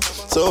hold you.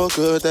 So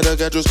good that I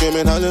got you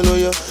screaming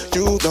hallelujah.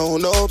 You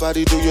don't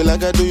nobody do you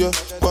like I do you.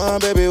 One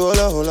baby, hold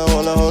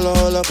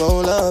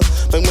up.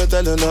 Make me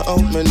tell you no,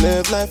 me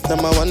live life.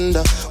 Then I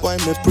wonder why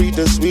me breathe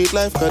the sweet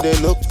life. Cause they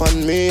look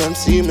on me and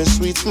see me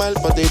sweet smile.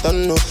 But they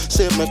don't know,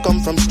 say me come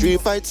from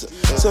street fights.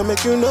 So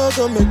make you know,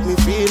 go make me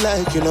feel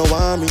like you know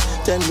want me.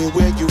 Tell me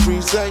where you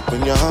reside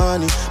when you're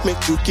honey.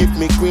 Make you give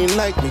me green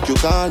light, make you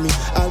call me.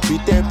 I'll be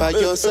there by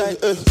your side.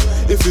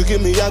 If you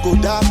give me, I go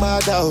dark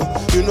bad out.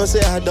 You know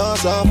say I don't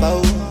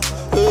suffer.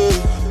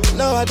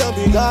 No, I don't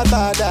be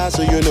godfather,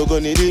 so you no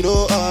gonna need to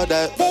know all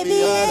that.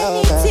 Baby,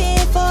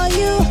 anything for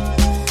you.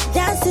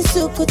 Dance is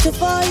so good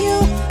for you.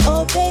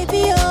 Oh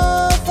baby,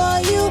 oh for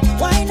you.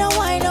 Wine,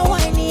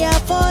 yeah,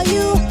 for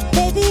you.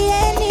 Baby,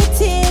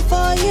 anything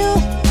for you.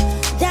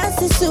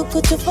 Dance is so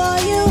good for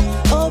you.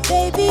 Oh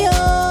baby,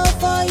 oh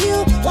for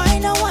you.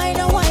 Wine,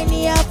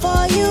 yeah,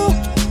 for you.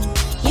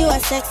 You are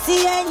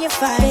sexy and you're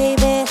fine,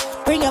 baby.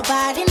 Bring your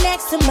body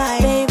next to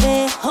mine,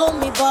 baby. Hold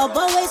me, but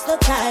waste no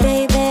time,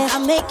 baby. I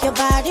make your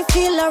body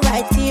feel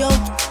alright, yo.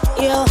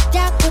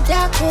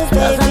 Daku,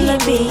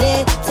 baby.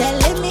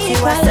 Telling me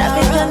you are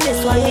savage on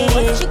this one,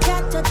 what you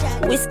got to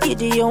that. Whiskey,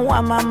 do you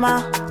want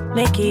mama?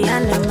 Make it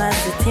animals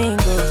to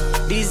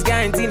tingle. This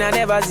kind thing I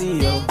never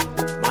see, yo.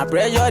 My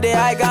pressure, the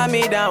high got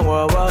me down,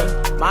 whoa.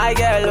 My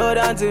girl, hold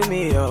on to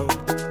me, yo.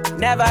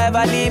 Never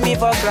ever leave me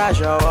for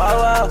crash, oh.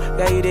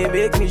 Girl, you they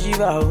make me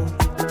shiver, oh.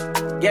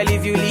 Girl,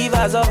 if you leave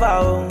us over,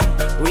 oh.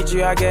 With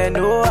you I get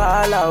no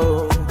allow,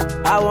 oh.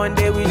 I one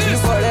day with you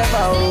forever,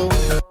 oh.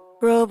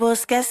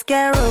 Robos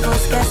keske.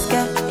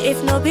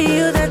 If no be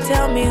you, then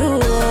tell me who.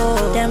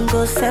 Them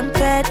go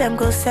sempe.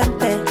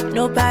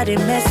 Nobody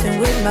messing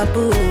with my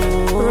boo.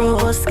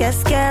 Robos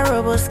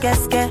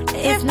keske.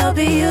 If no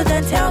be you,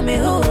 then tell me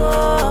who.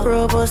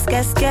 Robos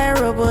keske,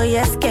 robo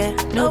yeske.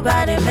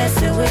 Nobody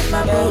messing with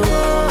my boo.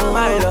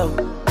 My love,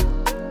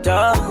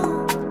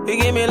 Joe, you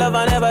give me love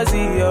I never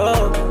see,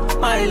 yo.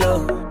 My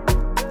love,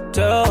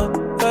 Joe,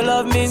 your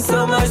love means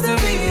so much to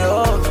me,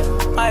 yo.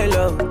 My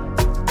love,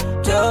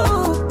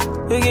 Joe,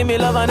 you give me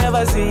love I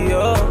never see,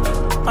 yo.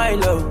 My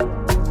love,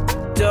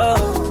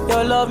 Joe,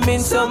 your love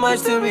means so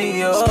much to me,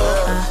 yo.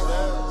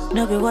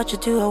 No be what you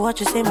do or what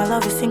you say, my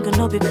love is single,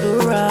 no be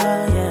plural,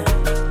 yeah.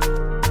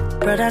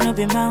 Brother, no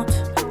be mount,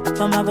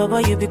 but my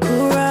baba, you be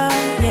cool,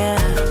 yeah.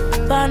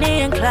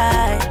 Bonnie and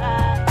Clyde,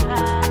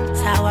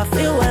 that's how I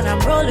feel when I'm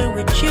rolling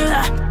with you.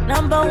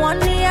 Number one,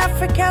 the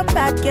African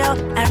bad girl,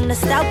 and the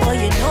star boy,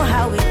 you know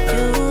how we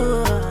do.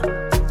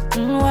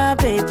 Well,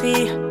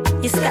 baby,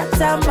 you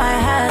scatter my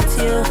heart,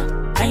 you.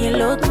 And you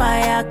load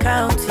my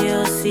account,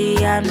 you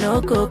see, I no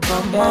go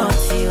come out,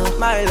 you.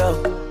 My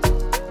love,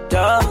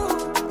 Joe,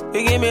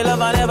 you give me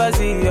love I never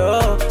see,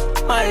 yo.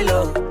 My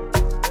love,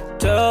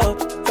 Joe,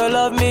 your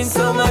love means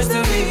so much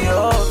to me,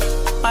 yo.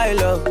 My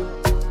love,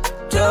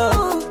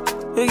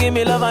 Joe, you give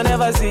me love I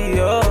never see,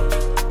 yo.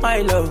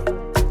 My love,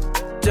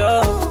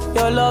 Joe,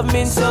 your love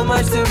means so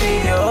much to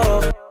me,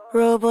 yo.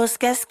 Robos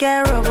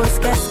keske.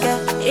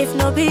 If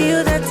no be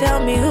you, then tell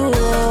me who.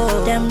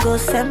 Them go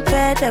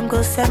sempe.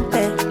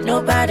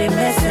 Nobody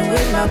messing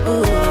with my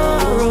boo.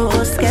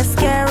 Robos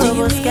keske.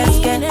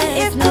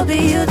 If no be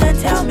you, then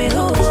tell me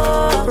who.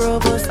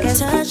 Robos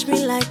keske. Touch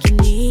me like you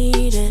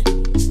need it.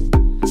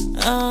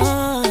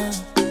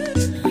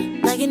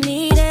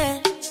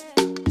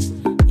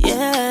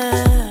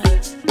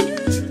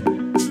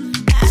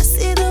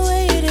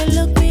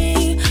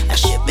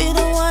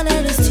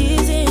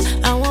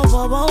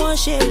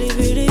 shady,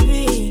 really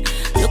be.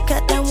 Look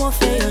at them, what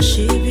for your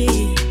she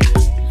be.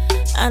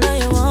 I know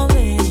you want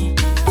me.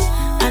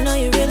 I know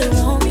you really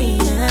want me.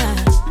 Yeah.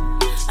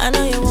 I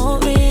know you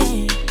want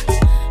me.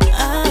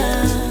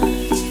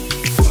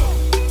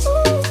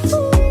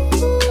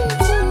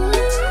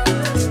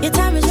 Your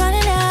time is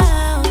running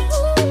out.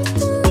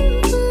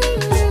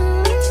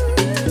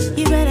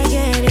 You better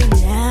get it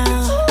now.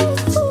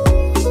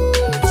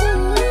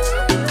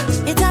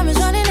 Your time is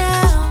running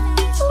out.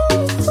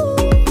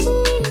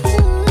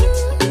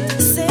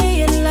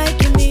 Say it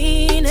like you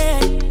mean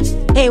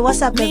it. Hey,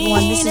 what's up,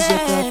 everyone? This is your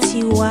girl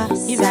Tiwa,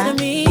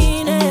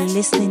 and you're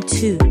listening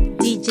to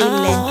DJ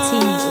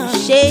Lentini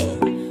O'Shea.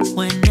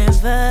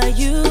 Whenever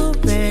you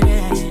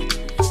ready,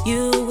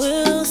 you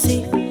will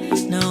see.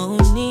 No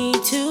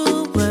need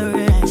to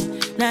worry.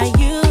 Now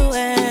you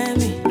and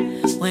me.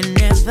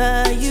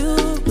 Whenever you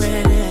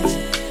ready,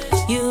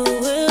 you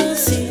will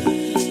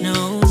see.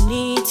 No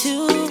need to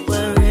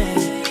worry.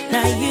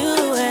 Now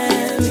you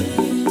and me.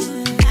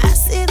 I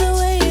see the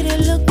way they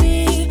look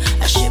me.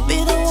 I should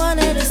be the one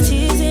that is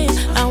teasing.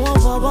 I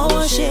want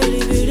one shady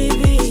beauty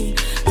be.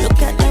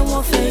 Look at them,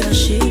 what for your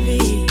she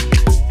be.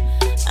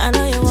 I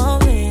know you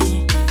want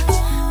me.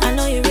 I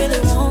know you really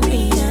want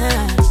me.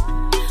 Yeah.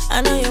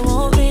 I know you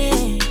want me.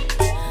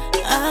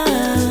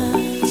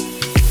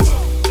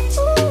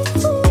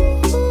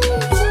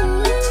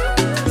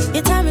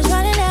 Your time is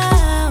running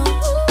out.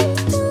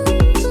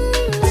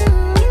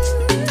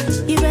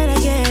 You better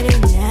get it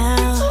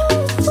now.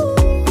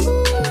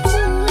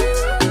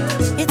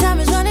 Your time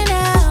is running out.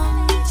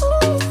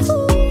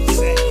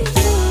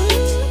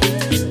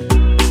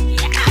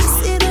 I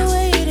see the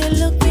way they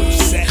look me.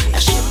 I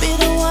should be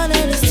the one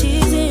that is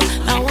teasing.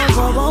 I want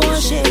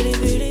one shady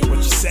beauty. What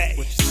you say?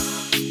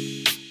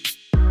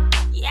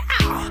 Yeah.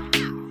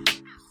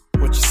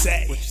 What you say?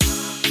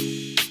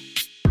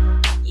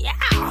 Yeah.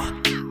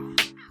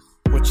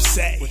 What you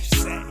say? What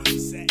you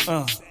say?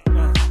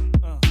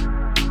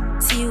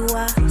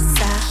 Tiwa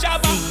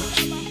Savage.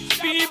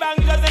 B-Bang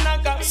just an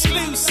anchor.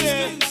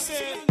 Exclusive.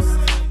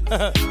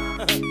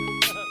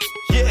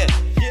 Yeah.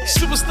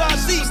 Superstar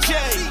DJ.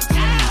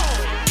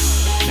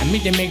 Now me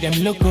they make them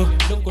look up.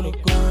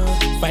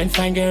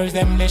 Fine girls,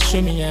 them they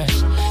show me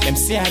ash. Them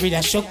say I be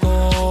that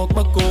choco,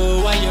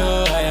 why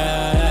yo,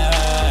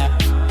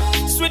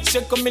 Switch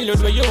your coming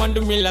where you want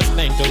to me last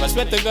night. Oh, I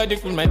swear to God, you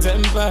cool my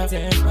temper.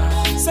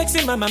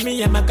 Sexy mama,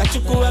 me and my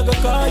kachuku, I go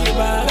call you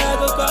back.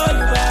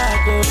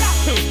 Oh.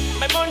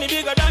 My money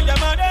bigger than your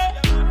money.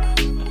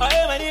 I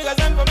am my niggas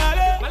and for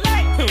money.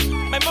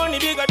 My money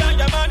bigger than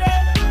your money.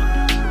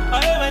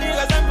 I am my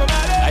niggas and for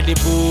money. I the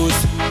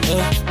boost,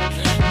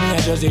 me I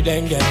just the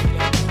dengue.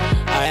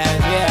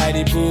 I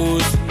the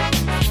boost,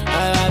 I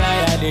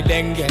the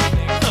dengue. I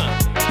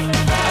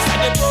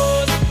said the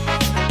boost,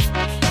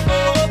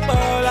 oh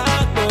Paula,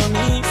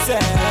 Tony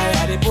said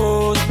I the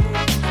boost,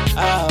 I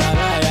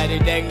the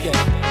dengue.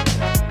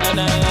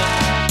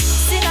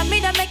 See now me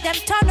that make them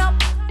turn up.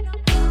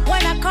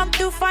 When I come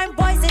through, fine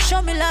boys they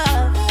show me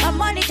love. My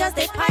money just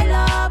they pile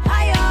up,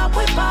 high up.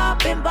 We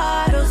popping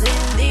bottles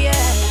in the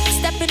air.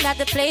 Stepping at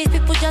the place,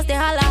 people just they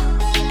holla.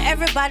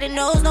 Everybody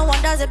knows no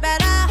one does it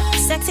better.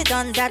 Sexy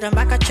done that, I'm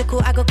back at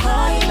Chuku. I go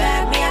call you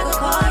back, me I go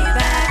call you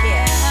back,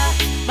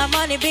 yeah. My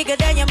money bigger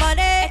than your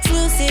money.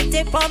 Exclusive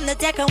tip from the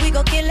deck and we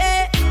go kill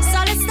it.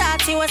 Solid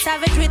start, Tiwa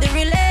Savage with the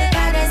relay. The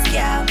baddest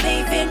girl,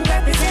 Maven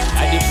represented.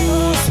 I the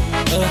boost,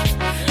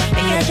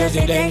 me I just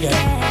the dengue.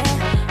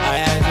 I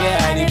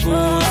the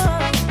boost,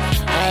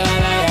 I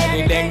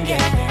the dengue. I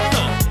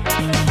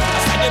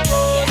said the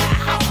boost,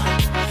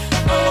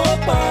 oh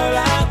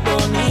Paula,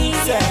 Tony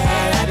said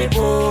I the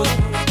boost,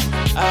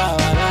 I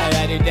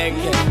the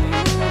dengue.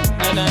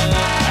 I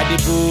the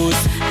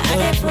boost,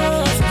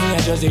 me I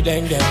just the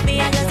dengue.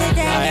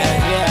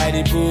 I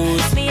the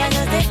boost, me I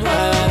just the boost.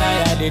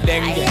 I the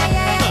dengue. I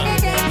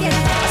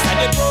said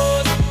the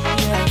boost,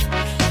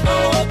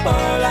 oh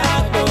Paula,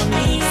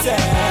 Tony said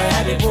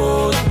I the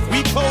boost. We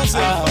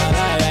posing.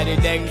 I the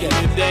dengue.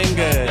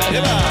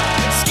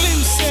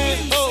 Exclusive.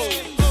 Oh.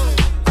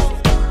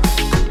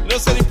 No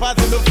say the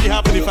party no be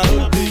happen if I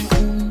don't be.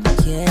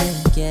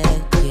 Yeah.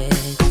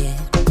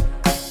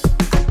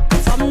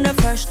 From the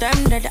first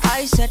time that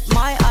I set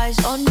my eyes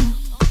on you,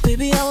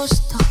 baby, I was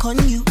stuck on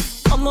you.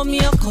 I'm a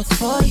mere cut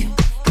for you.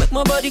 Make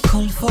my body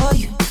call for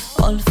you,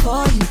 all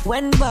for you.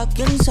 Went back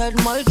inside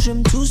my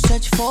dream to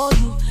search for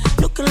you.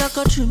 Looking like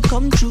a dream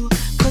come true,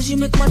 cause you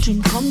make my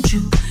dream come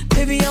true.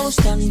 Baby, I will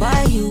stand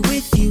by you,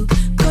 with you.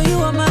 Cause you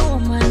are my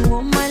woman,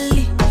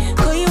 womanly.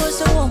 Cause you are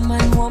so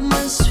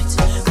woman, sweet.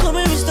 Come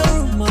here, Mr.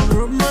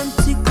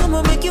 Romantic. Come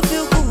and make you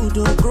feel good,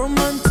 oh,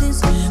 romantic.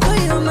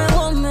 Cause you are my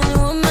woman,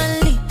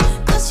 womanly.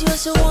 Cause you are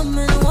so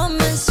woman,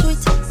 sweet.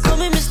 Come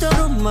here, Mr.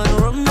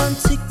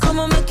 Romantic. Come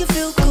and make you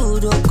feel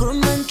good, oh,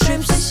 romantic.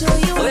 Trips to show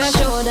you. Oh, yeah,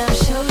 show them.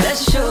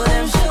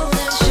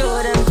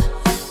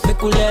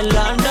 Make we let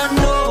London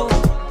know.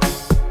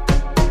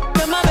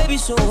 But my baby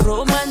so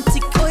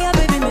romantic. Oh, yeah,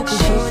 baby, make we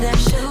show them.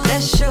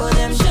 Let's show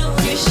them.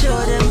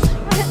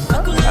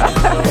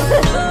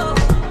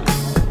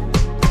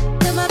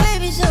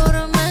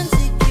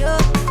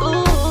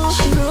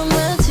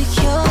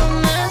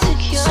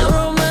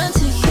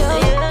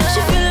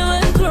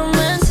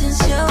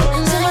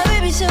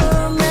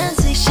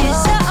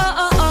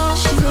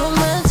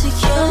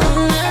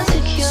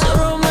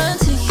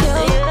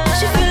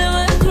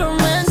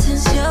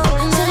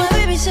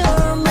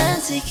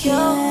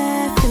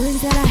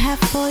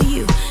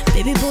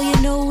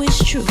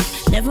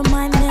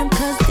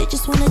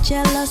 wanna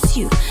jealous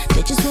you.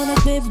 They just wanna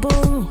be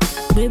boring.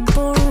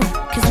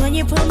 Cause when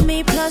you put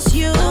me plus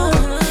you,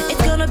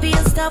 it's gonna be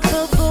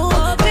unstoppable.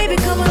 Baby,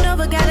 come on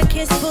over, got a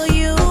kiss for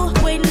you.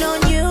 Waiting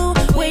on you,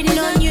 waiting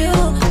on you.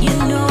 You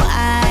know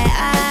I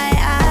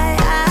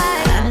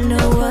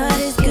know what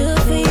is good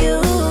for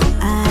you.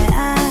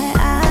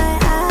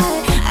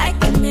 I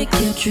can make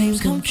your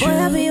dreams come true. Boy,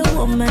 I'll be a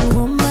woman,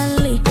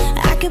 womanly.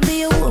 I could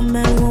be a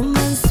woman,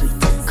 sweet.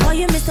 Call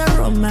you Mr.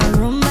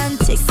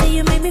 Romantic. Say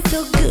you make me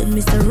feel good,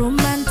 Mr.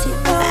 Romantic.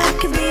 I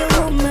could be a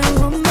woman,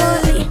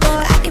 womanly.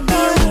 I could be a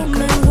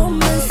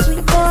woman,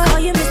 sweet. Call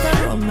you Mr.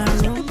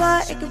 Romantic.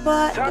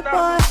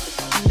 Goodbye.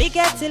 Me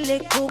get a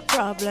little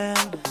problem.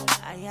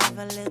 I have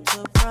a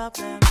little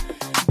problem.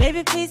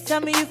 Baby, please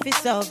tell me if you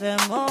solve them.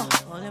 Oh,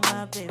 only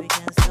my baby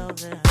can solve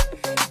them.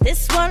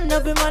 This one no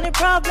be money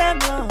problem,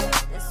 no.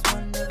 This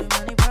one no be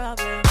money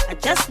problem. I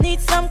just need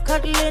some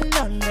cuddling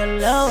on the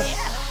low.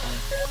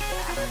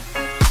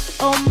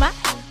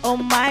 Oh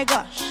my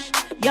gosh.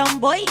 Young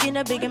boy in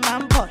a big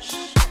man push.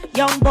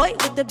 Young boy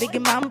with the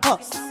big man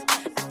pulse.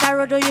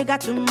 Atarodo, you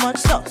got too much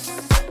sauce.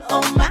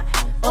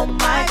 Oh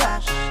my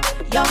gosh.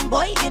 Young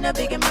boy in a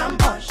big man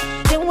push.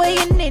 Then where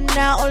you need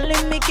now, only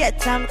me get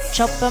time.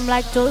 Chop them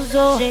like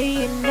Tozo. Say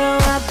you know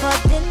I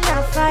bought in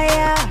a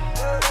fire.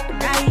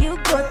 Now you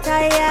go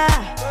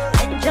tired.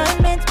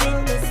 Enjoyment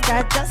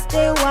minister, just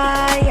a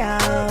while.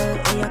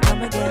 Oh, you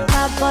come again.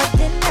 I bought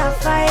in a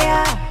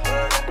fire.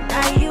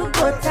 Now you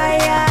go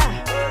tired.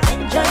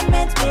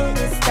 Enjoyment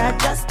minister,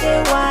 just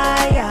a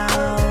while.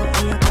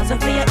 Oh, you come. So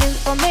for your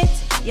informate.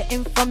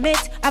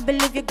 I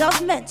believe your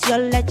government, your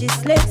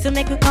legislate. So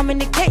make me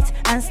communicate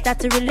and start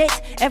to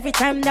relate. Every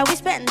time that we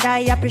spend, I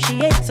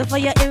appreciate. So for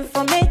your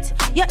informate.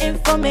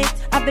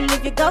 I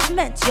believe your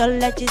government, your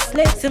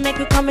legislate. So make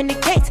me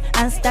communicate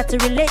and start to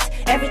relate.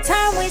 Every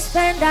time we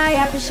spend, I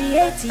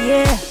appreciate,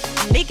 yeah.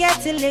 Me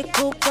get a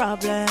little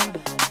problem.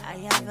 I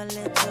have a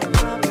little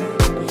problem.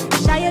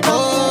 Shy you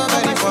don't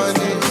very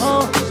funny.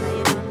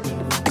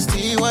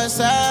 Tiwa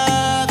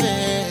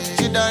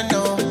Savage, you don't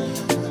know.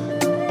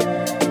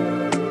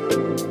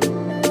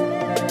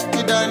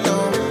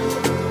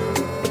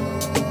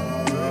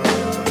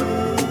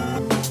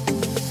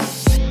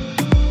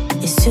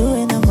 It's 2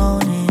 in the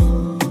morning.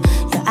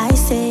 Your eyes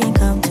saying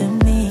come to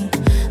me.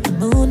 The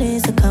moon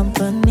is the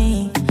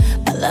company.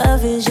 My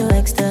love is your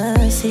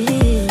ecstasy.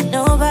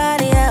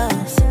 Nobody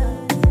else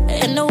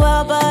in the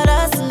world but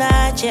us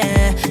tonight,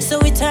 yeah. So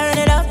we turn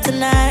it up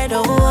tonight,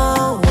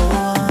 oh.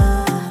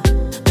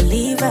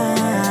 Believe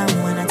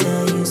I'm when I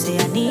tell you, say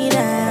I need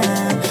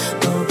him.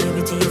 Oh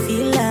baby, do you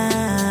feel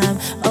him?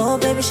 Oh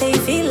baby, say you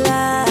feel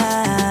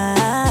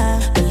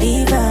him.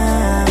 Believe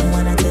him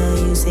when I tell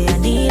you, say I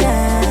need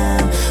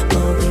him.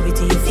 Oh baby,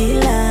 do you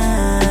feel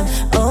him?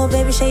 Oh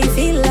baby, say you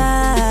feel him.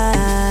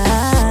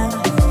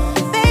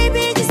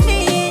 Baby, just me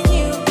and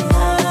you.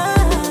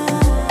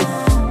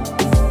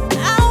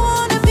 I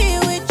wanna be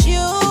with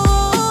you.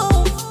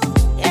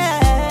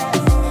 Yeah,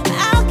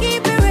 I'll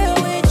keep it real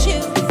with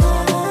you.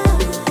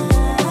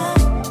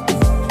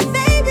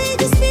 Baby,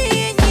 just me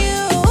and you.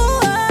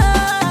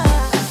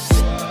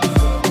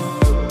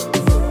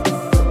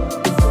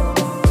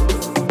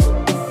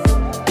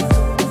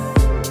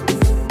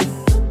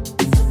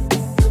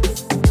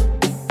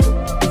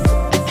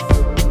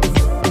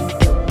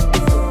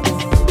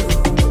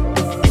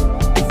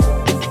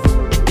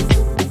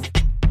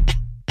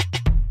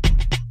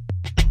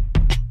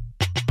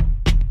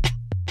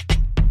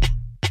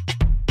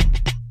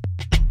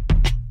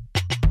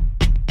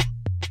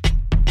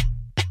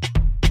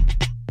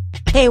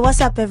 Hey,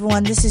 what's up,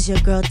 everyone? This is your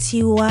girl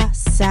Tiwa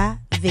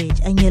Savage,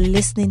 and you're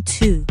listening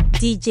to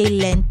DJ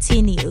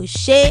Lentini. Oh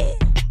shit!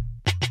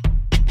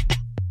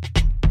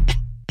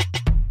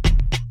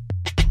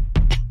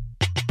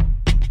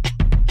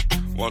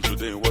 What you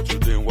do, what you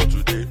do, what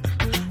you do,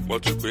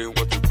 what you do,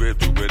 what you do,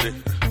 to ready,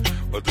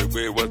 what you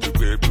do, what you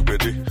do, to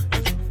ready,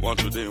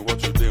 what you do,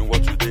 what you do,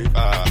 what you do,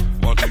 what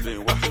you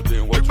do, what you do,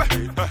 what you do,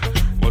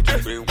 what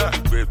you do, what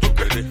you do, to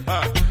ready,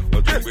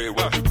 what you do,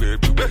 what you do,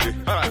 to ready,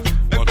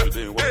 what you do, what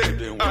you do, what you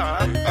do.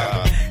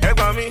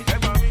 Egbami,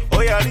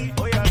 oyari,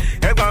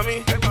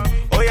 egbami,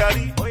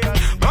 oyari,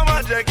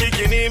 mama jẹ́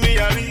kiki ni mi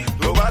yari,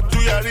 lo bá tú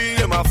yari,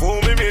 ẹ máa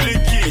fún mi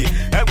miliki.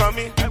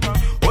 Egbami,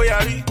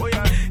 oyari,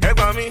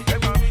 egbami,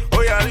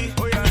 oyari,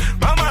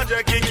 mama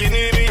jẹ́ kiki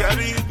ni mi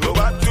yari, lo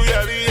bá tú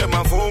yari, ẹ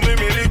máa fún mi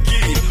miliki.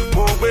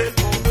 Mo gbé,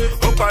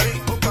 ó parí,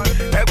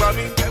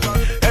 egbami,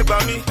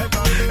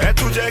 ẹ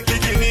tún jẹ́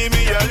kiki ni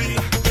mi yari,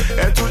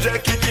 ẹ tún jẹ́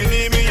kiki ni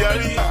mi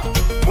yari.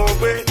 Mo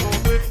gbé,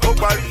 ó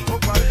parí,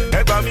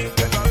 egbami,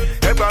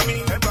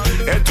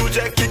 ẹ tún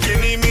jẹ́ kiki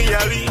ni mi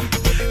yari,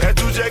 ẹ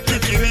tún jẹ́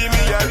kiki ni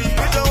mi yari.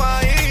 Ìjọ wa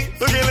yìí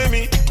ló kélé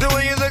mi, the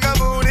way you take a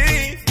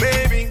booty,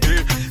 baby.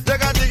 Jẹ́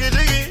ká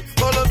jiggy,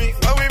 follow me,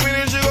 when we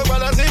finish you go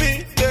padà sí mi,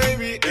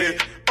 baby.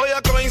 Oh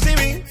yeah, come and see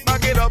me,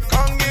 back it up,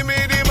 come give me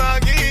the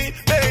Maggie,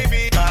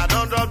 baby. I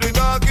don't drop the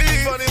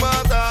talkie for the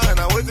matter, and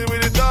I'm waiting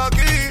with the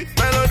talkie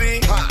melody.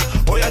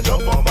 Oh yeah,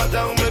 jump up and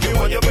down, baby,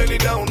 when your belly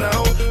down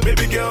now.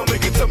 Baby girl,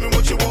 make it tell me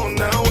what you want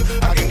now.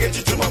 I can get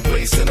you to my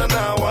place in an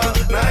hour.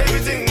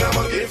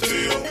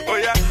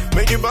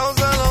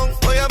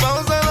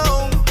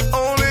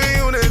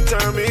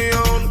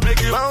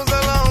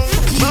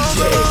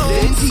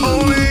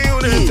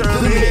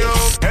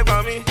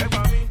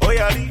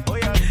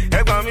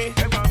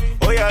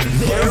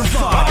 yari.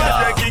 Mama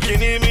jẹ́ kíkì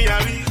ní mi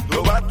yari.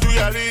 Tó bá tú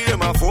yari, ẹ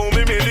máa fún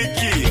mi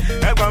mílíkì.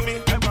 Ẹ gbà mí,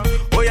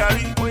 ó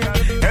yari.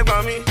 Ẹ gbà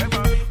mí,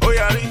 ó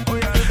yari.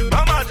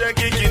 Mama jẹ́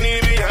kíkì ní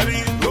mi yari.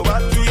 Tó bá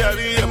tú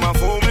yari, ẹ máa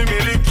fún mi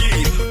mílíkì.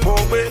 Mo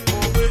gbé,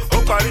 ó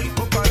parí.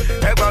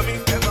 Ẹ gbà mí,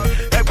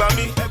 ẹ gbà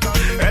mí.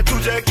 Ẹ tún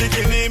jẹ́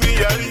kíkì ní mi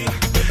yari.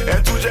 Ẹ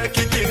tún jẹ́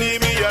kíkì ní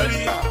mi yari.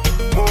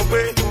 Mo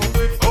gbé,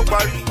 ó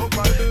parí.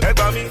 Ẹ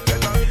gbà mí,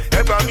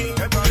 ẹ gbà mí.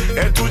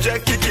 Ẹ tún jẹ́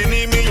kíkì ní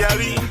mi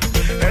yari.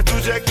 Ẹ tún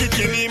jẹ́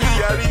kíkì ní mi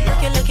yari.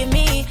 Look at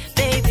me,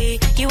 baby.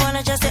 You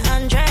wanna just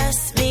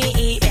undress me,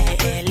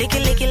 licky,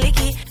 licky,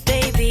 licky,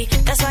 baby.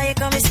 That's why you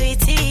call me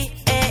sweetie,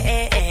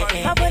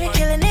 My body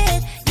killing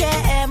it,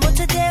 yeah. More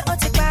today, or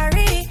to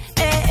Paris,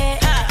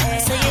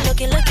 So you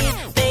looking,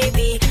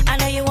 baby. I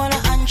know you wanna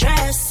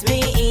undress me,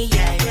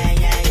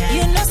 yeah.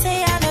 You know,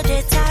 say I know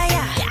they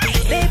tire,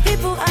 baby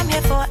boo, I'm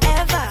here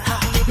forever.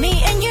 Me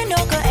and you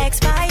know go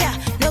expire.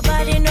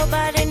 Nobody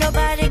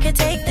can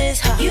take this.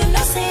 You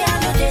know, say I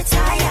know they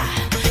tire,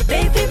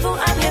 baby boo,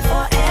 I'm here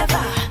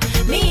forever.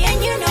 Me and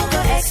you know go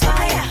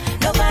expire.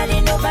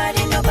 Nobody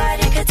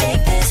can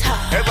take this.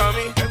 Ẹ gbà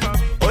mí,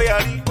 ó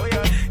yari.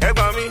 Ẹ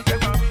gbà mí,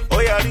 ó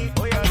yari.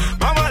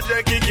 Mama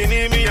jẹ́ kíkì ní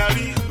mi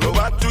yari. Ló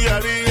bá tú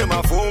yari, ẹ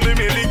máa fún mi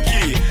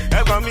mílíkì.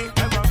 Ẹ gbà mí,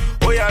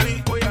 ó yari.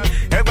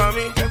 Ẹ gbà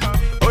mí,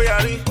 ó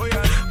yari.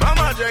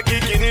 Mama jẹ́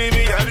kíkì ní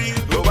mi yari.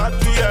 Ló bá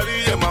tú yari,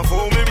 ẹ máa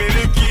fún mi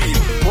mílíkì.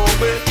 Mo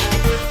gbé,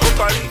 ó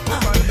parí.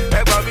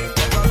 Ẹ gbà mí,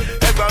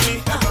 ẹ gbà mí.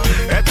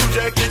 Ẹ tún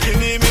jẹ́ kíkì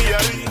ní mi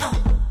yari.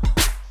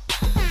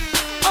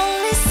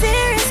 Only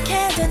serious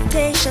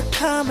candidates should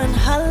come and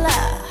holla.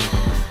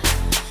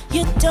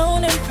 You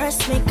don't impress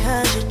me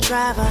cause you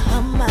drive a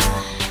Hummer.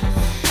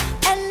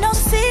 And no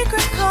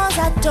secret cause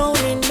I don't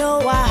need no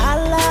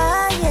wahala,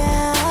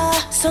 yeah.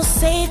 So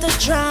save the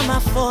drama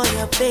for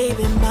your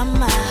baby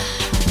mama.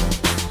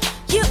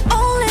 You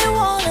only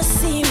wanna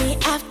see me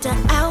after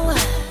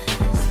hours.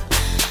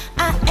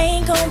 I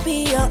ain't gonna be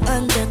your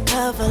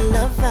undercover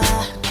lover.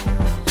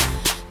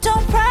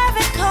 Don't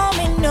private call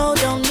me, no,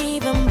 don't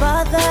even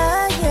bother,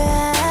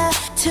 yeah.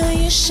 Till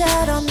you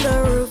shout on the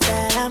roof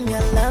that I'm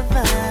your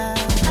lover.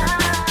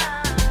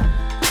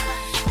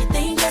 You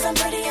think cause I'm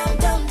pretty, I'm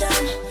dumb.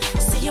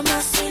 See you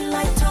must see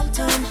like Tom.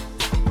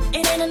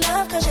 It ain't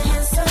enough cause you're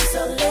handsome,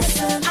 so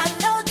listen. I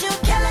know you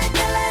kill it,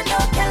 no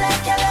kill it,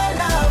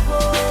 love,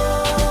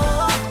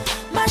 oh.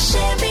 My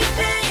shimmy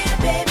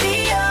baby,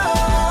 oh.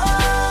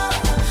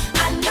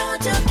 I know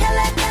you kill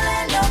it,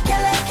 no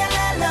kill it,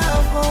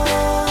 love,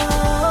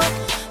 oh.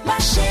 My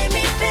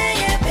shimmy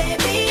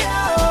baby,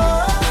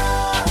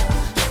 oh.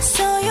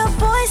 So your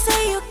boy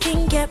say you can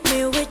get me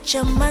with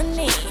your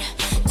money.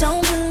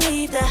 Don't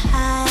believe the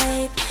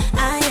hype. I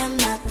am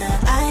not the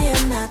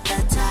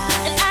type.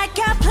 And I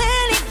got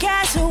plenty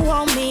guys who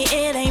want me,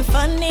 it ain't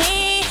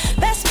funny.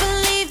 Best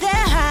believe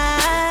they're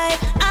hype.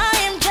 I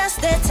am just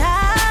the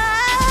type.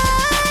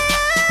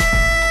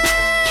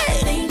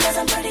 Think cause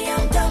I'm pretty,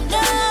 I'm dumb.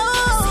 No.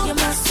 See you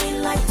must see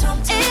like Tom.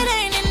 It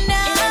ain't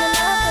enough. It ain't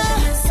enough cause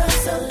you're handsome,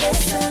 so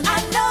listen. I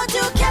know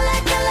you kill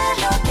it,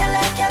 no kill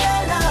it,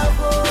 love,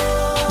 oh.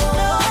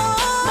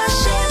 My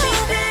shimmy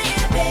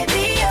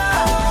baby, oh.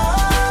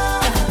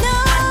 No.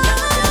 I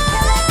know you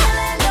kill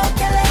it, no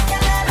kill it,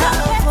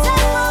 love, oh.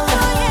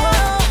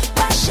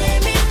 My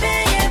shimmy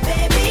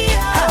baby,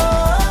 oh.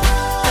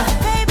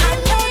 Baby, I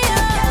know you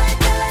kill it,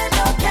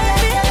 no kill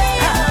it,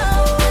 love,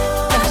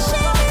 oh. My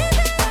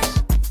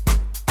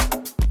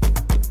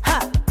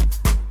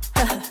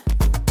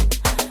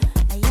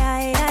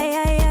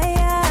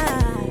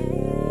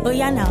Oh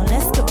yeah, now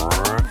let's go.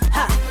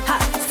 Ha,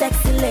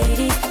 sexy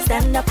ladies,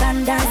 stand up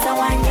and dance and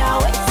wind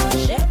your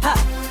waist. Ha,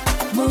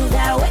 move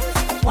that way,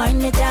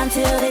 wind it down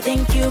till they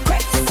think you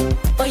crazy.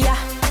 Oh yeah,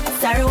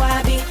 sorry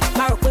wabi,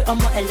 marukwe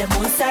omo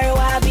elemon, sorry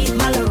wabi,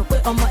 malurukwe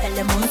omo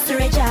elemon,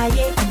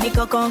 surejaye,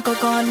 niko kon,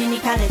 nini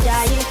kale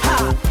jaye. Ha,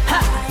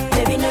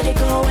 baby no they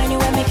go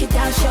anywhere, make it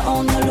dance your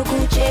own, no look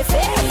Gucci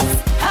face.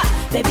 Ha,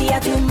 baby I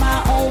do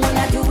my own, when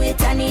I do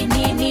it I need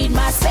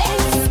my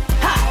space.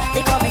 Ha,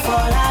 they call me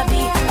for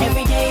lobby,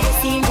 every day they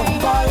see me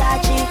ball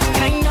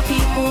kind of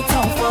people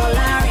don't fall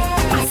out.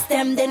 Ask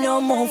them they no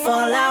more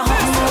fall out. So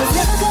it's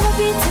never gonna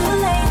be too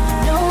late.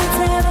 No, it's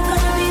never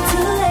gonna be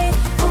too late.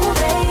 Oh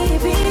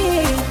baby,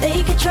 they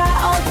can try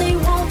all they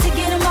want to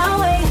get in my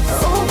way.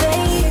 Oh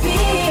baby,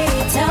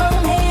 tell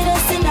them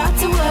haters to not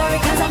to worry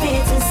cause I'm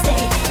here to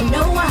stay.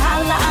 No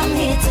wahala, I'm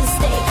here to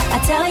stay. I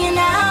tell you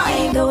now, I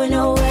ain't going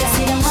nowhere.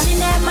 See the money in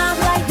that mouth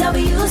like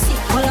WC.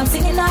 While I'm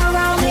singing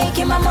around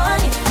making my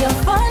money. You're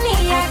funny,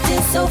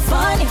 acting so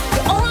funny.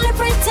 You only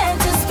pretend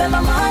to spend my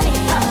money.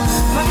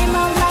 Running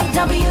mouth like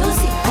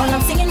WC. While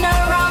I'm singing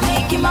around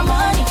making my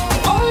money. You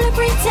only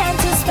pretend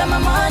to spend my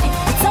money.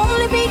 It's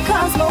only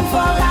because more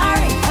for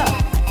Larry.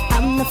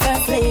 I'm the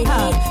first lady.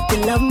 They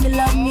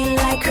love me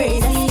like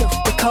crazy.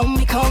 They call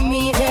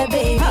me their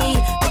baby.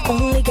 I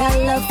only got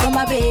love for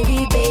my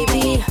baby.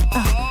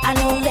 I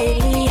know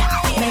lately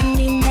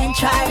many men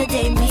try to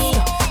date me.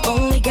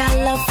 Only got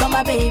love for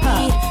my baby.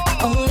 I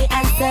only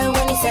answer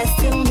when he says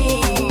to me,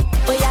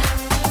 oh yeah,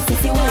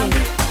 sissy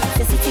wabi,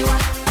 sissy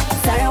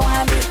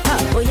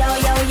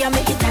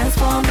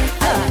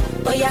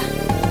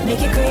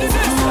make it crazy.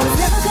 No, it's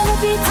never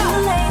gonna be too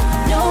late.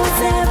 No, it's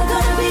never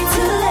gonna be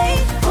too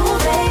late. Oh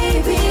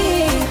baby,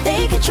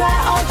 they can try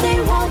all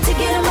they want to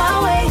get in my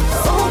way.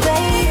 Oh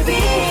baby,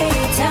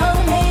 tell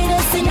them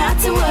haters to not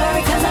to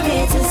worry, cause I'm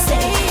here to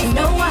stay. You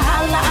know I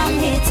holla, I'm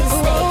here to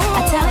stay.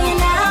 I tell you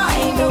now, I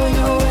ain't going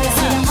nowhere.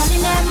 See, I'm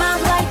running that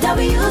mouth like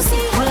WC.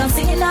 While I'm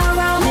singing out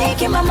around,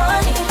 making my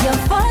money.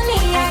 You're funny,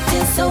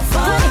 acting so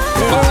funny.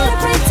 They only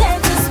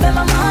pretend to spend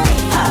my money.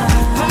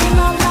 Running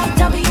on like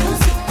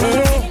WC.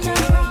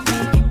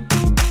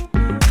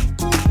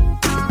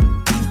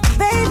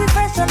 Baby,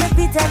 fresh on the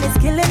beat and it's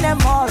killing them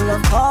all,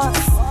 of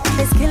course.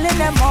 It's killing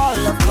them all,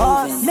 of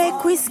course.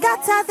 Make we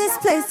scatter this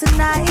place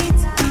tonight.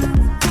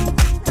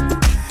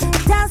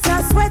 Dance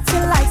and sweat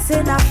till like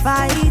in a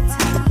fight.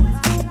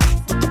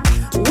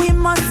 We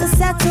must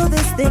settle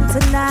this thing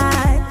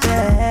tonight,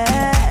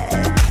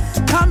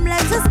 yeah. Come,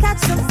 let us catch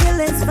some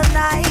feelings for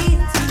night,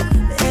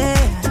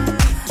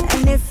 yeah.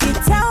 And if you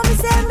tell me,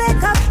 say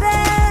make a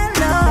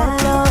bello,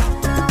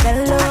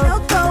 bello. I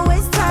don't go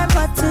waste time,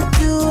 but to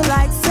do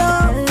like so,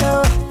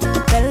 bello,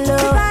 bello.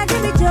 Everybody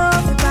me Joe,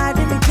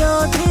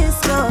 this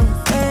go,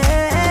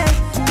 yeah.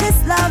 This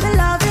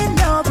loving,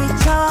 no be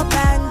chop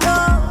and go,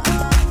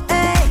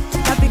 hey.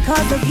 Not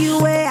because of you,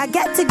 I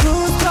get to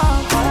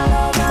goosebumps all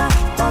over.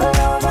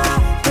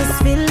 This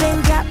feeling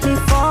got me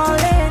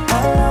falling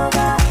all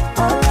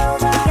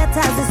over. Get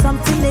as is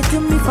something they do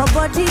me for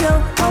body, oh.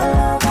 All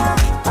over.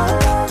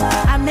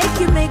 I make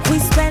we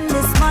spend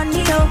this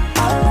money, oh.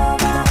 All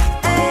over.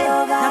 Hey.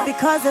 Not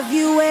because of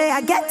you,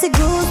 I get to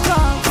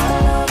goosebumps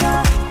all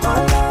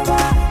over.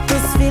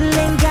 This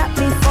feeling got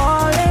me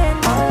falling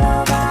all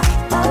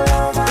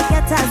over.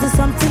 Get as is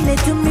something they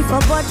do me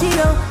for body,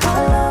 oh.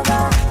 All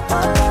over.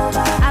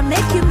 I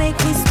make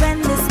we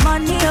spend this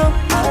money, oh.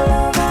 All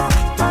over.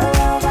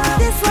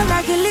 This one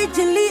like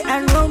Gilly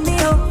and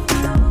Romeo.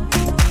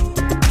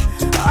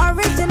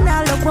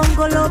 Original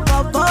Bongolo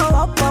Bobo.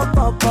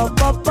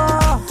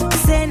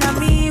 Say na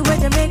me where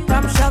they make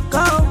from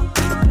Choco.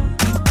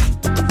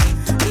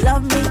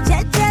 Love me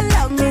jeje,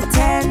 love me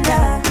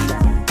tender,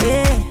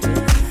 yeah.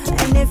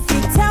 And if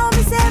you tell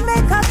me, say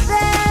make a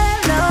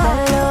bello.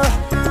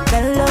 I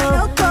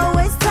don't go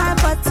waste time,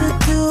 but to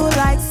do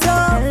like so.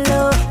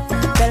 Bello.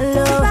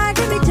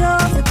 Everybody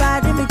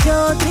me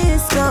Joe,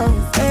 this goes,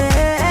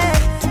 yeah.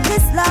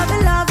 This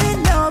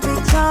loving, no be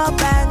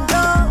chop and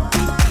go,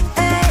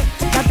 hey.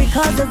 Not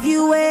because of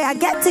you, I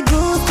get to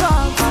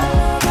goosebumps all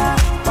over.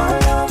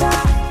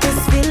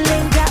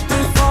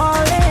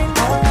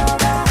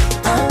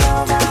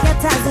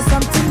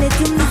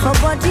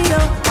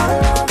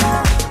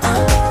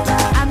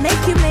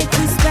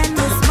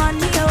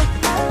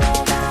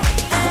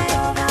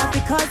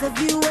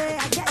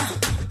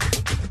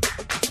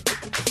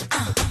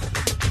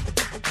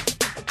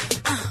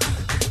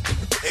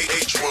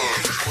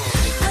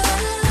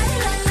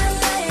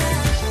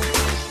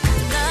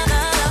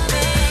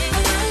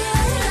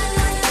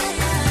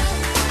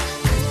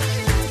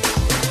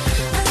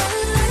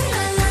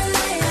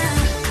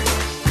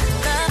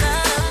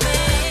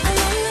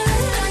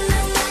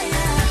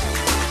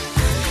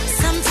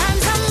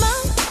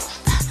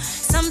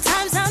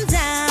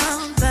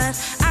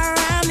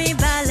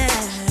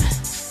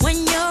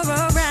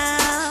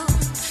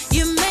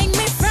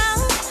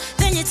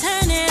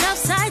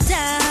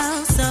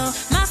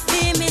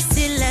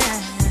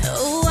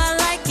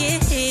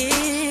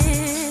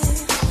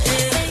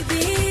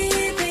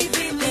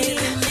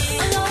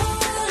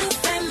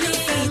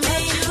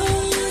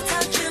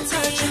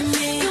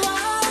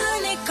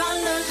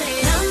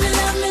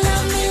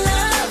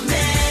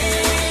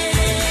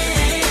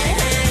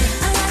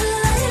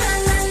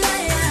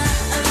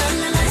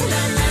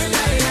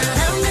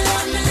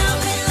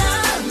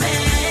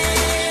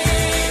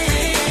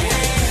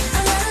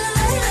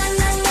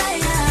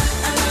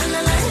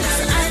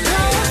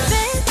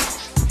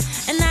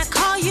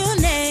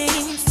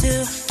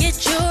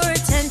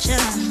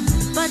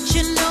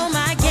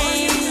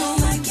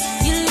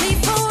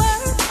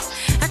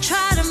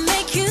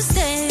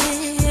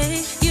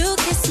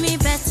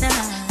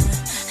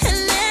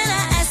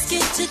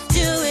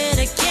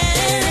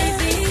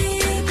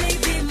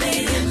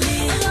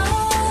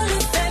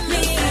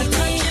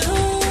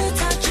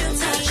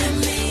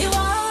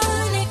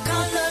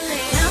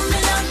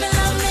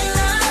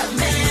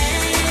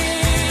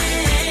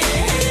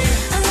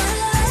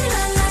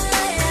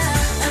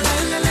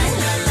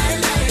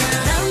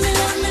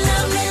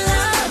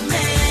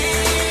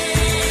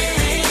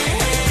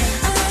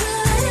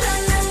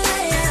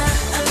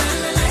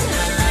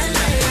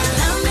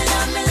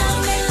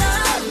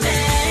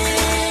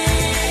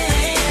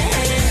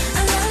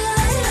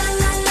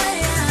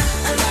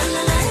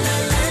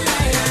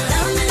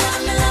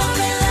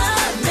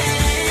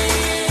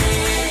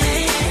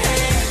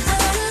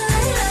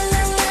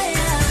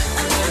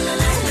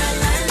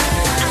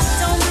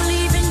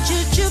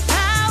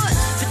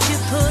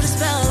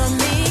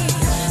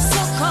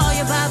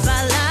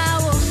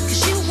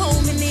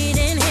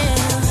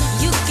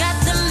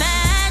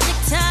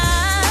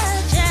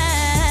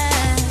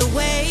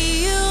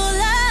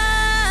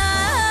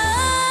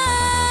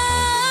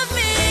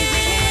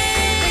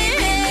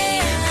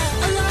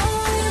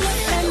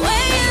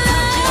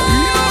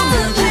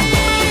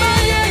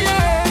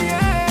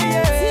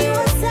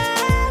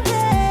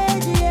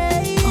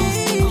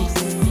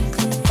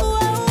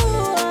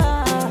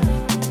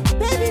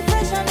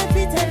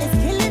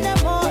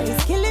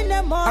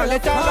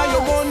 Taga yo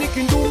money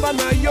kindumba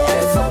na yo.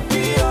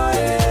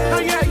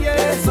 Yeah,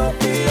 yeah.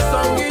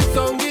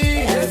 Songi.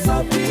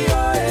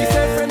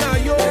 Isefe na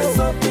yo.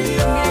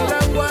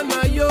 Milangwa na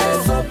yo.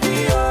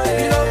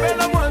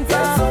 Ilobela mwanza.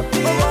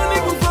 Money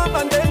kuzoba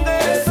ndenge.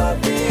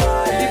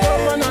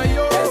 Igoma na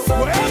yo.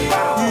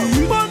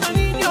 Mbona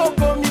nini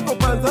oko miko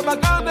panza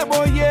bagande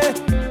boye.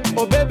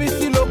 Oh baby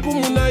silo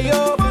kumu na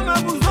yo.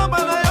 Mbona kuzoba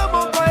na yo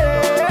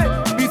mokoye.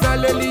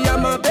 Bizaleli ya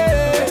mabe.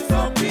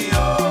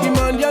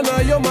 Imandia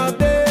na yo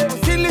mabe.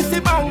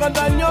 Silisi banga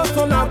danyo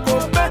sona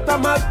kopeta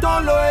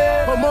matolo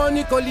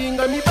Omoni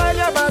kolinga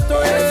mibaya bato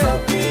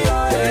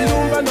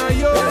Ilumba na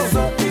yo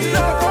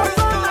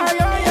Nakosa na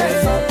yo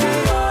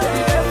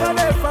Ilefa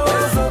lefa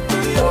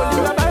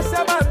Kolinga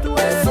basa batu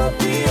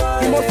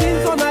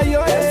Imofinzo na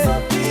yo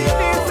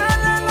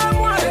Nizele la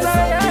mwata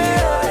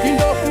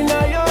Indofi na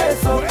yo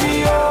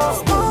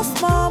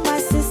Small, my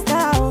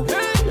sister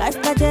Life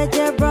ka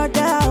jeje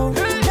brother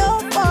No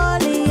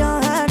fall in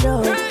your hand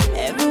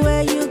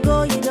Everywhere you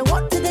go, you don't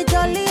want to the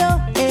jolly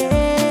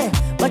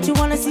but you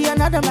wanna see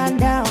another man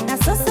down. Now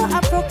so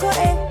aproko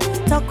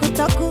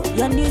Toku,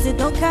 your music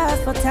don't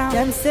cast for town.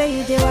 Them say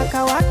you dey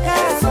waka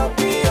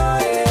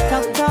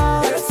Talk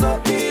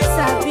Sabi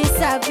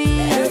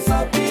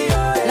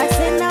like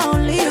say now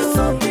only you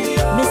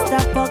Mr.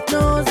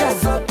 Pognosa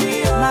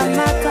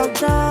Mama talk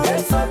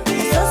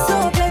So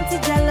plenty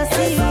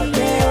jealousy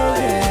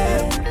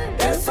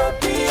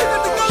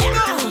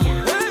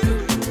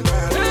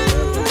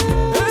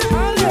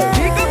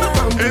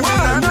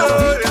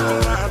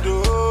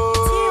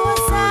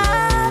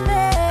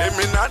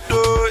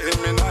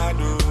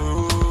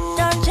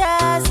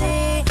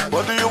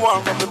What do you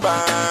want from the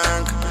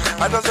bank?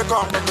 I just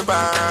come from the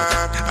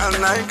bank,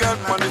 and I got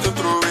money to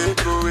throw it.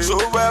 So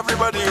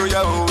everybody, oh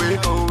yeah, oh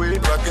it.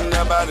 Rocking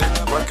that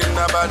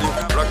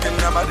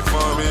body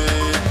for me.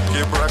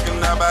 Keep rocking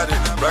that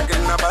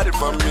body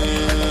for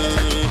me.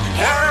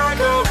 Here I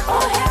go.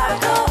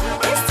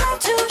 It's time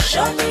to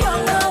show me your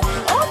love.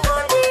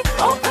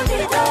 Open the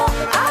door.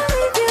 I'll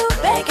leave you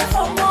begging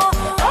for more.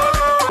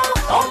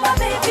 Oh my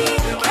baby,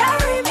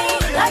 carry me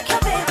like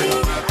your baby.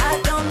 I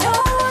don't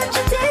know what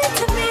you did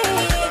to me,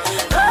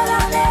 but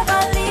I'll never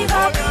leave.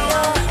 I'll be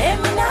your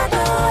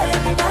Eminado.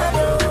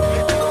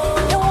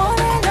 The one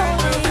and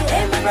only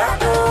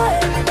Eminado.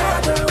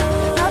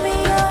 I'll be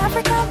your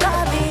African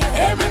Bobby.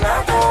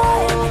 Eminado.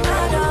 You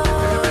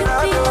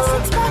be my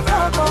six-pack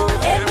logo.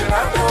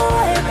 Eminado.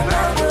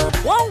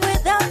 One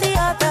without the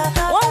other.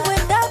 One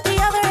without the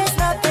other is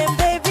nothing,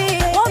 baby.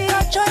 Walk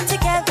our joint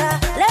together.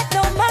 Let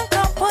no man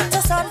come put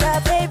us under,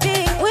 baby.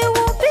 We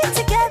will be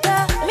together.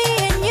 Me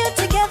and you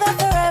together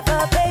forever,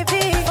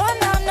 baby. For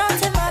now,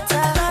 nothing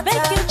matter.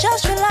 Make you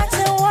just relax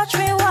and watch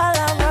me while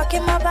I'm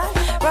rocking my body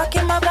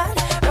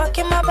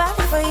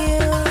for you.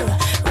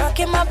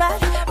 Rocking my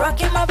body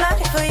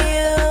for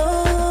you.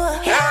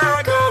 Here I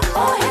go.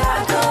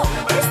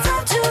 It's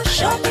time to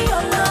show me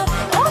your love.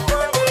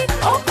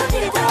 Open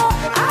the door.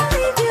 I'll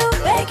leave you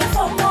begging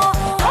for more.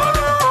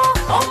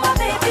 Oh my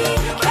baby,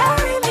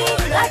 carry me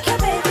like your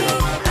baby.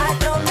 I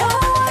don't know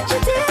what you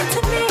did to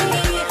me,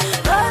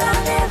 but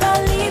I'll never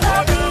leave.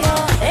 I'll be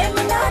your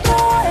Eminado.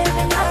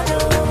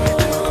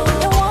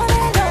 The one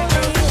and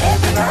only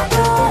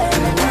Eminado.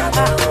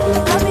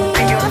 I'll be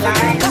your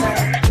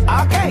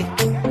Okay.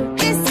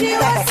 It's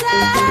Tiwa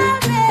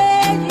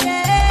Savage,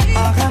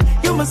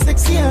 yeah. You must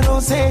sexy and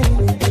rosé.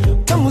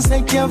 Tamu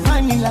saikia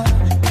vanilla.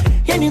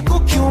 Yani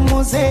kuki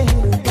umoze.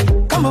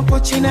 Kama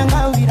pochi na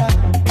ngawira.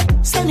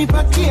 Sani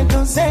patie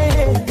doze.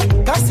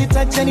 Kasi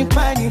tachani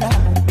panira.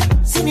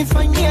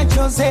 Sinifanyia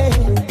jose.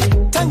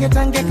 Tange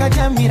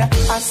kajamira.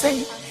 I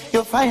say,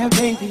 you're fire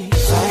baby.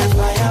 Fire,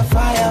 baby.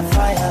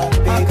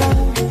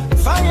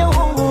 Fire,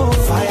 oh,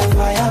 fire,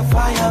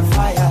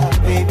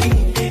 baby.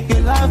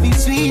 Your love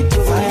is sweet.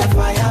 Fire,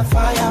 baby.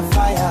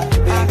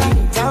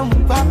 Tamu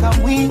paka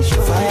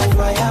mwisho. Fire,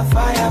 baby.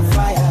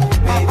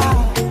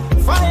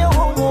 Fire,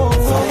 oh,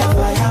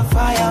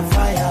 fire,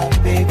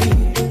 baby.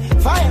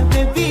 Fire,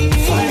 baby.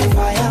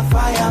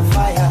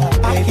 Fire.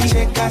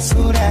 Akicheka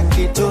sura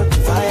kitoto.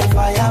 Fire.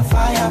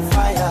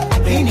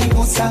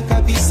 Inigusa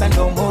kabisa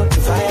ndo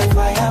moto. Fire,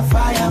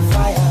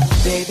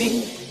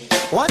 baby.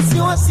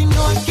 Wasi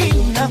ndo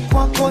akili na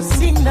kwako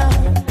sina.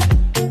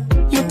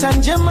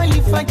 Yutanjema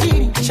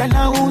ifajiri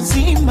chana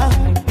uzima.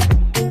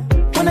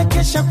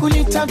 Wanakesha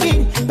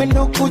kulitabiri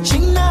pendo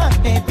kuchina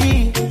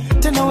baby.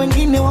 Tena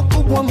wengine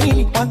wakubwa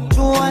mili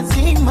watu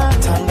wazima.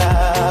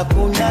 Tanga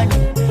kunani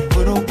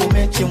vurugu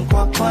mechi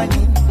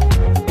mkwakwani.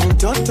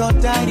 Mtoto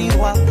tari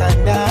wa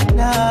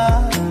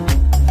kandana.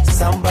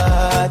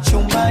 Samba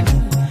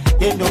chumbani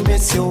yendo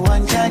mesi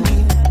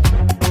uwanjani.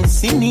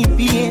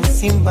 Usinipie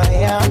simba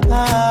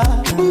yanga.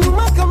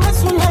 Nduma kama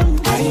tsunami.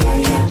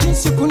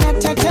 Jinsi kuna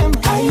tetema.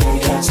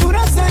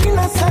 Sura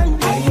zarina sana.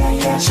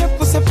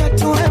 Shepu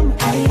sepetu em.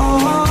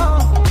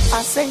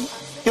 I say,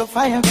 you're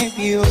fire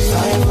baby. You're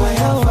fire, baby.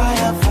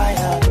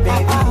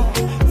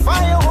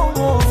 Fire,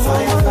 oh,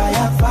 fire.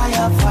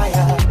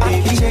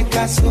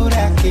 Akicheka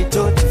sura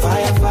kitoto.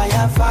 Fire.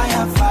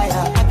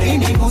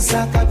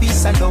 Umegusa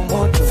kabisa ndo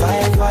moto.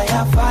 Fire,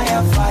 fire,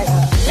 fire,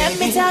 fire. Let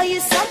me tell you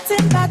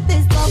something about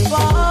this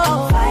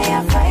bubble.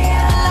 Fire,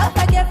 fire. Love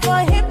I get for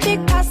him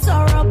because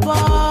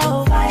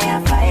horrible.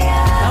 Fire,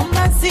 fire. Come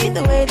and see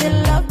the way they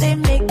love they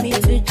make me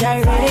to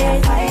gyrate.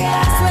 Fire,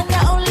 fire. Swear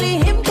that only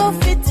him go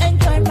fit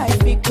enjoy my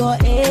figure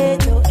 8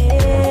 to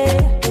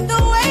 8. The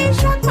way you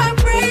shock my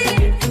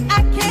brain,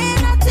 I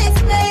cannot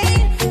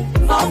explain.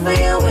 Fall for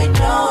you with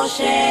no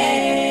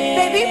shame.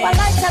 Baby, my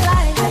life's a lie.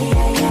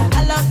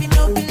 I love you,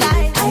 no be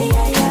lie.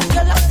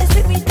 Your love is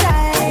with me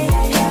tight.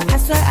 I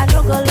swear I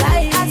don't go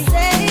lie.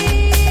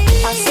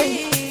 I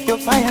say, you're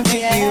fire,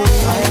 baby.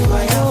 Fire,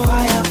 fire,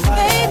 fire, fire.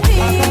 Baby,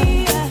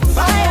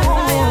 fire,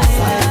 fire,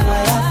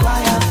 fire,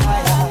 fire,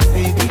 fire,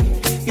 baby.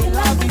 Your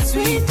love is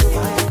sweet.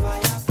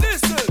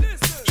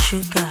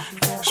 Sugar,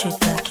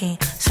 sugar cane,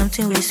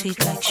 something way sweet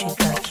like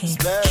sugar cane.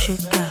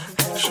 Sugar,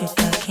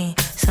 sugar cane,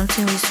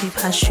 something way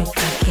sweet as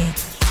sugar cane.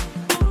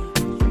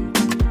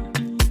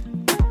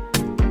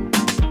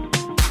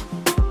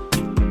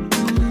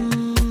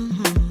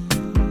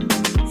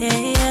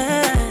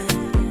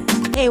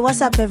 Hey,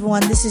 what's up,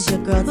 everyone? This is your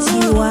girl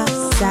Tiwa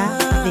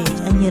Savage,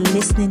 and you're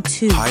listening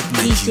to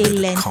DJ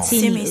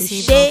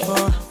Lentini.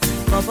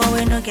 Baba,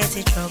 we no get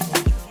in trouble.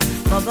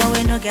 Baba,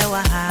 we no get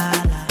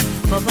wahala.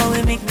 Baba,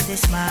 we make me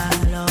smile.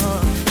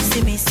 Oh,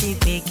 see me see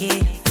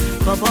biggie.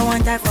 Baba,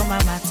 one die for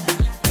my matter.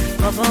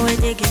 Baba, we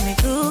they give me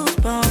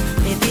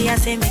goosebumps. Baby, I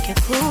say make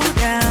it cool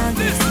down.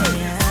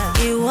 Yeah.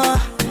 Tiwa,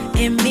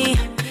 in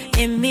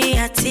me,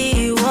 I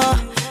Tiwa.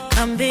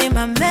 Come be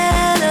my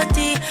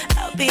melody.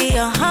 I'll be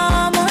your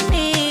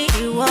harmony.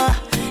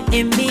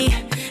 In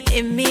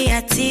me,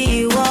 I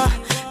Tiwa.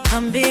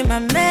 Come be my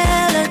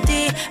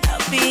melody.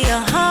 I'll be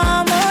your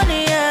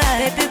harmony.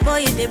 Baby boy,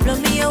 you they blow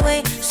me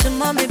away. So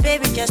mommy,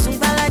 baby, just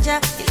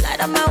balaja. You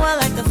light up my world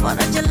like the 4th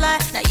of July.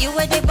 Now you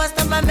where they bust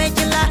up my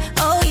medulla.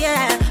 Oh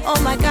yeah, oh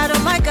my god,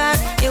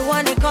 you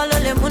wanna call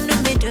ole mundu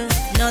me do.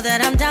 Know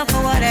that I'm down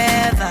for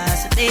whatever.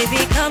 So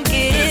baby, come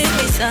give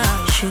me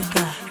some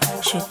sugar,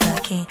 sugar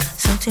cane.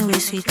 Something way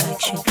sweet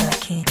like sugar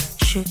cane.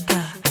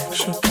 Sugar,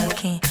 sugar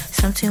cane.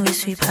 Something way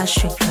sweet as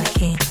sugar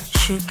cane.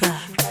 Sugar,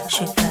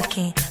 sugar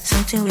cane.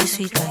 Something way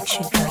sweet like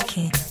sugar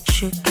cane.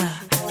 Sugar,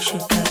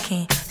 sugar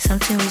cane.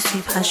 Something way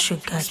sweet as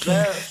sugar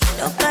cane.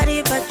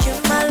 Nobody but you,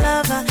 my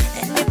lover.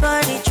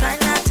 Anybody try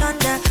not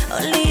under.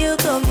 Only you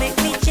gon' make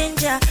me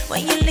ginger.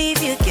 When you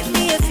leave, you give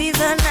me a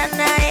fever,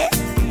 nana.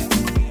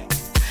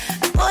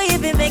 Boy, you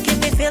be making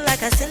me feel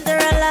like a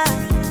Cinderella.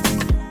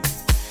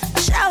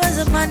 Showers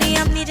of money,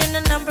 I'm needing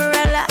an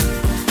umbrella.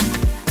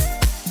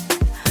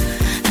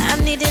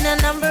 I'm needing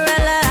an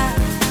umbrella.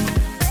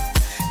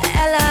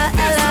 Ella,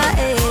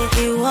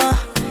 Tiwa.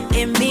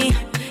 In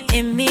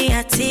me,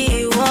 I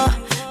Tiwa.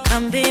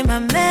 Come be my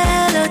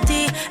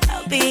melody.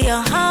 I'll be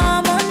your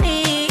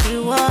harmony.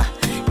 Tiwa.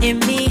 In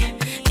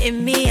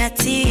me, I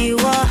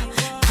Tiwa.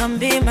 Come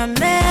be my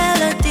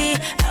melody.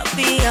 I'll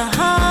be your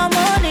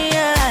harmony.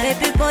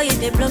 Baby boy, you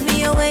they blow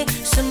me away.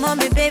 So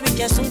mommy, baby,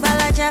 just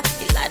balaja.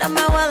 You light up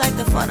my world like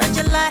the 4th of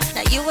July.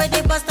 Now you where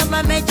they bust up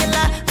my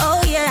medulla.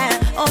 Oh yeah,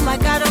 oh my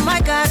god,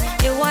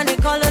 you wanna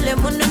call ole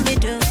mundu me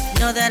do.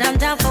 Know that I'm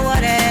down for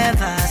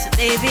whatever. So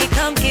baby,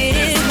 come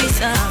give me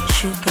some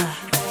sugar,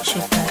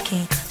 sugar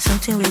cane.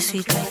 Something way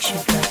sweet like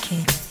sugar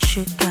cane.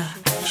 Sugar,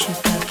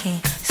 sugar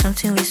cane.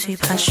 Something way sweet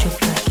as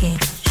sugar cane.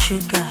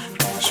 Sugar,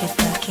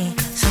 sugar cane.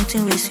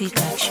 Something way sweet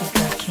like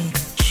sugar cane.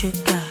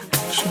 Sugar,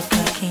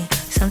 sugar cane.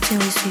 Something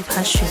way sweet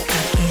as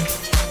sugar cane.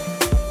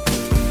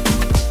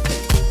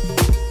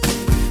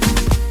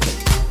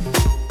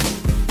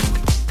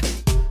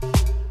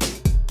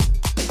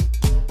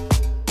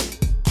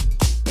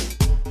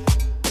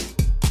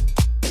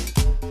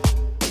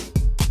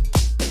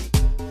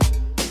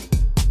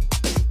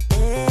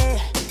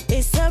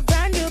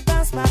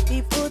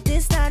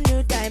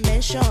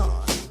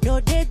 No,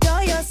 they do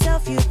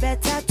yourself, you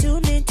better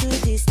tune into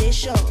the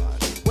station.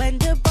 When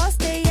the boss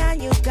they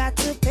and you got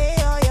to pay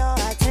all your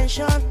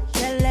attention.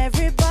 Tell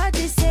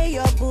everybody say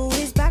your boo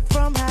is back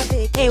from her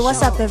vacation. Hey,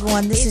 what's up,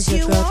 everyone? This is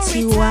your girl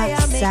Tiwa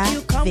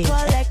Savage.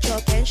 Collect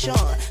your pension.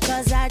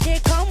 Cause I they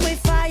come with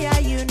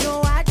fire, you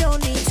know I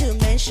don't need to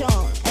mention.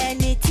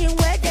 Anything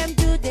where them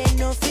do, they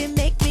know if it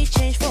make me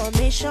change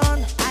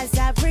formation. As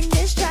I bring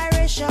this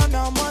gyration,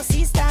 almost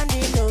he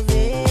standing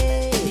ovation.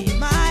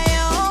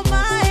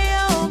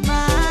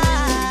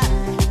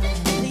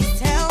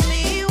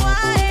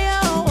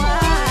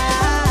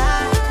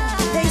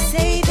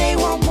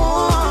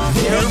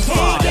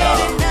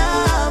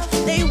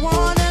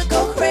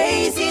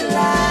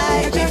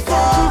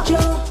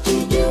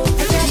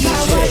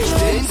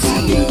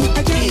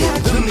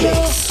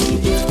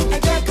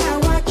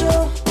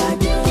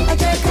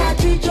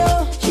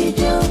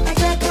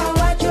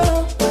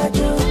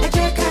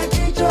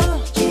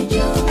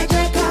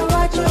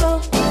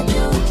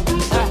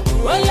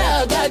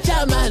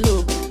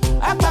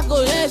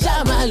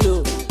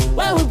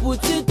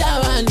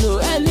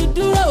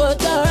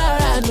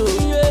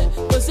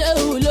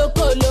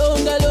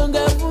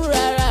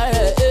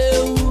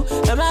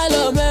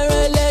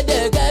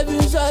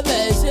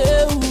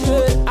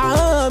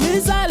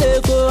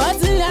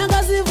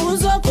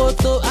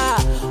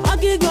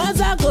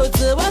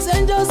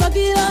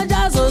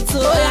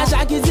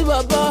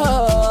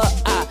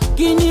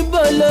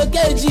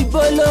 méjì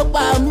bolo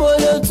pa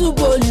molo tu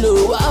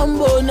bolo wa ń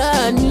bo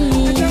náà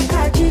ní. Ẹ jẹ́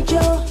ká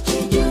jíjó,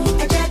 jíjó,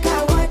 ẹ jẹ́ ká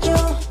wájó,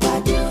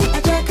 wájó, ẹ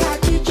jẹ́ ká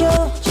jíjó,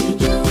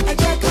 jíjó, ẹ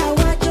jẹ́ ká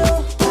wájó,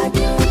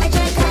 wájó, ẹ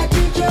jẹ́ ká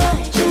jíjó,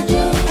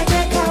 jíjó, ẹ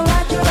jẹ́ ká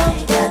wájó,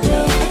 wájó,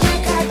 ẹ jẹ́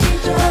ká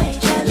jíjó,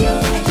 jíjó,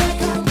 ẹ jẹ́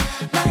ká.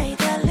 My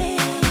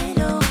darling,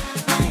 oh,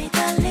 my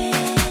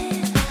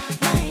darling,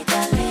 my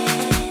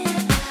darling,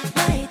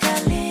 my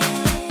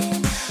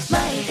darling,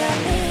 my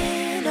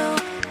darling, oh,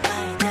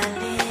 my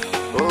darling.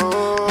 Oh,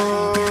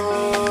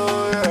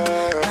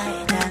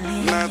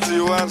 yeah. Now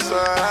Tiwa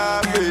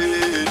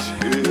Savage.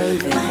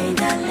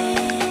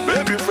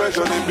 Baby fresh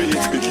on the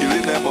beat, be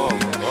killing them all.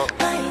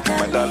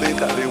 My darling,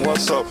 darling,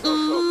 what's up?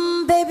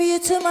 Baby, you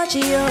too much,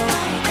 yo.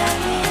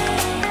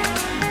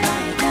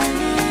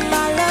 I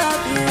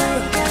love you.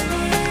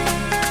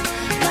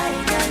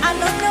 I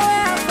don't know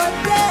where I'm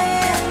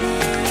forget.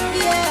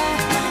 Yeah,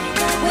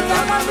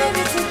 without my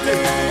baby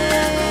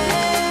today.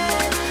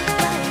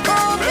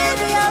 Oh,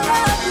 baby, I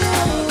love you.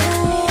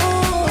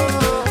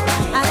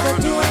 I could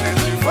do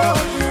anything for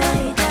you.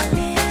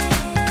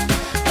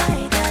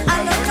 I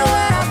don't know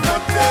where I'm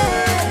forget.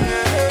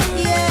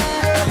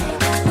 Yeah,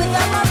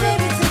 without my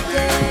baby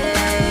today.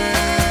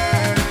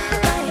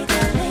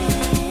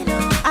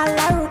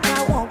 Alárùkà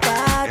wọn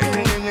gbádùn.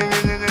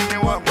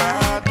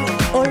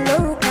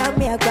 Olórùkà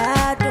mi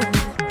àgbádùn.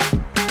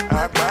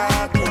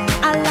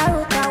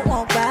 Alárùkà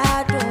wọn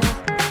gbádùn.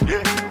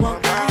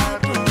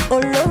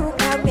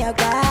 Olórùkà mi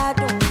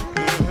àgbádùn.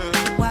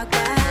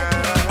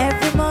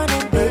 Every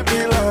morning, baby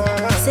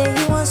love, say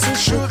he wants some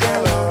sugar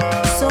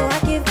love, so I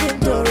give him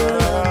Doro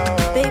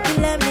love. Baby,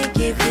 let me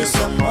give you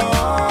some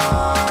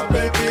more.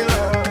 Baby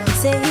love,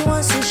 say he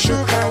wants some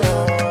sugar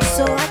love,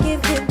 so I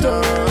give him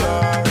Doro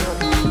love.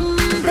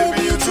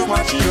 Baby, you too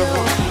much, yo.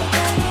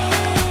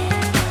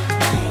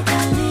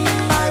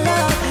 I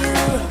love you.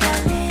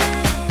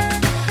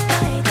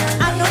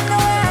 I don't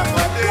know where I'm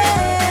going.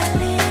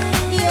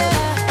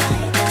 Yeah,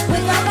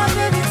 without my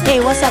baby. Hey,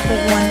 what's up,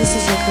 everyone? This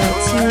is your girl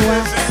Tiwa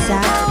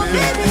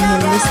Savage, and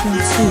you're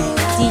listening to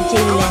DJ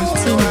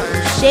Lentini.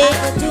 Shake.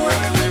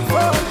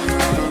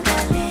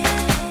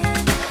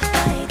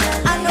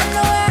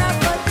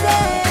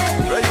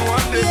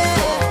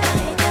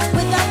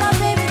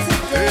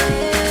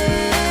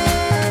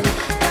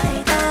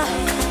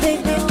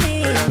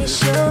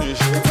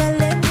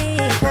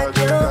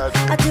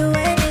 I do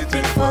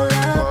anything for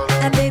love,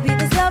 and baby,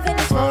 this loving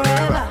is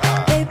forever.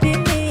 Baby,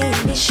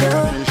 me sure,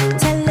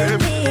 telling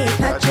me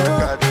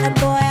kajo, and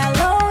boy,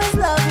 I'll always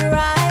love you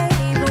right,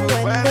 even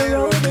when the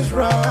road is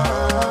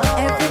rough.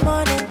 Every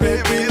morning,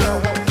 baby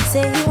love,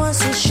 say he wants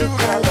some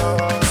sugar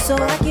love, so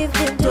I give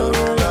him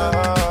Doro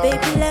love.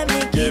 Baby, let me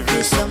give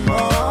you some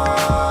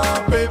more.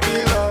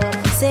 Baby love,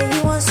 say he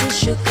wants some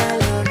sugar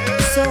love,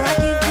 so I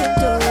give him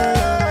Doro love.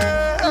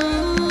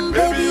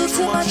 Baby, you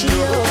too much, yo.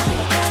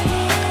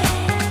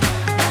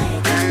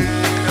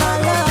 I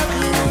love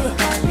you.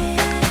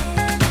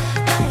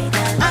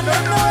 I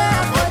don't know where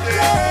I'm going.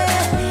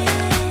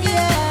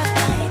 Yeah,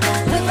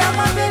 without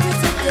my baby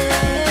today.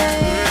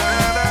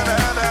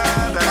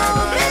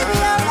 Oh, baby,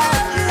 I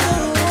love you.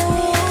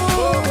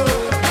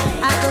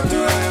 I could do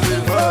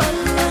anything for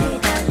you.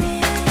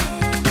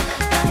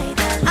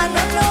 I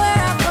don't know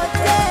where I'm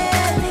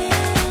going.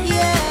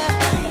 Yeah,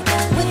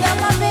 without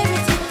my baby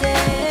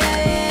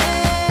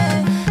today.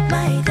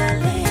 My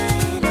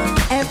darling,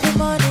 every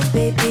morning,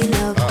 baby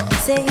love,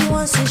 say he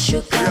wants some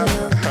sugar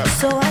love,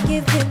 so I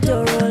give him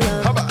Doro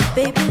love.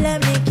 Baby, let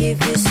me give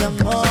you some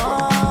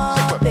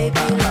more. Baby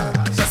love,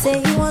 say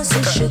he wants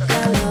some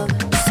sugar love,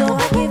 so I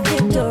give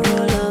him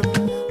Doro love.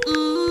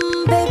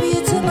 Baby,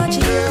 you too much,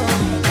 yo.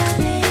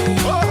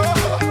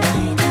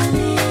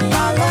 I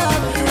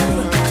love you.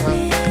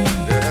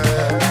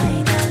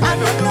 I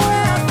don't know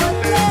where I'm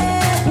going.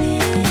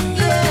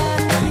 Yeah,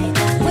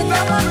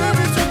 without my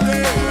baby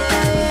today.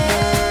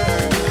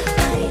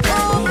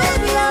 Oh,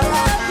 baby, I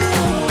love you.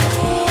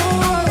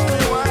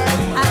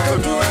 I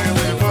could do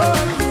anything for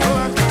you.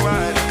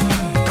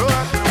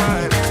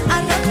 I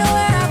don't know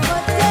where I'm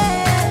going.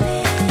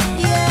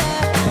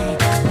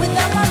 Yeah,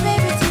 without my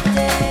baby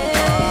today.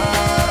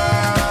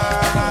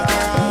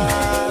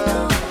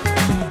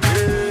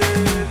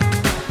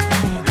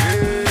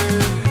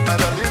 My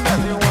darling,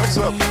 darling, what's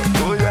up?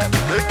 Oh yeah,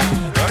 take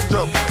come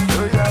jump.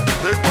 Oh yeah,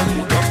 take money,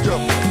 come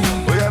jump.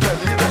 Oh yeah,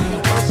 darling,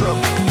 darling, what's up?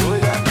 Oh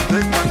yeah,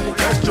 take money,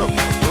 let's jump.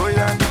 Oh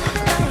yeah,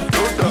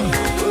 go down.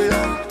 Oh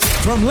yeah.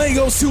 From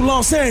Lagos to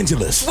Los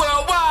Angeles,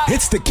 worldwide,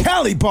 it's the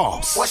Cali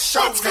Boss, what's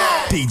up,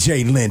 man?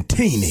 DJ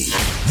Lentini,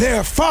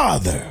 their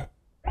father.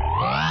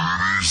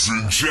 Ladies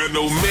and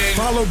gentlemen,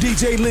 Follow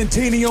DJ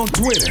Lentini on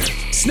Twitter,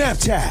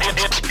 Snapchat,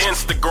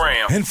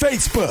 Instagram, and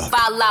Facebook.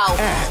 Follow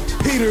at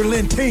Peter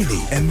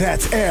Lentini, and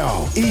that's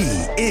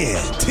LENTINI.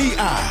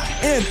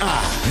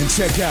 And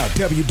check out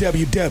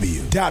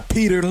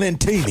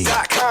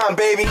www.peterlentini.com,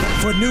 baby,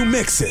 for new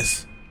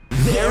mixes.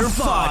 their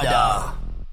father.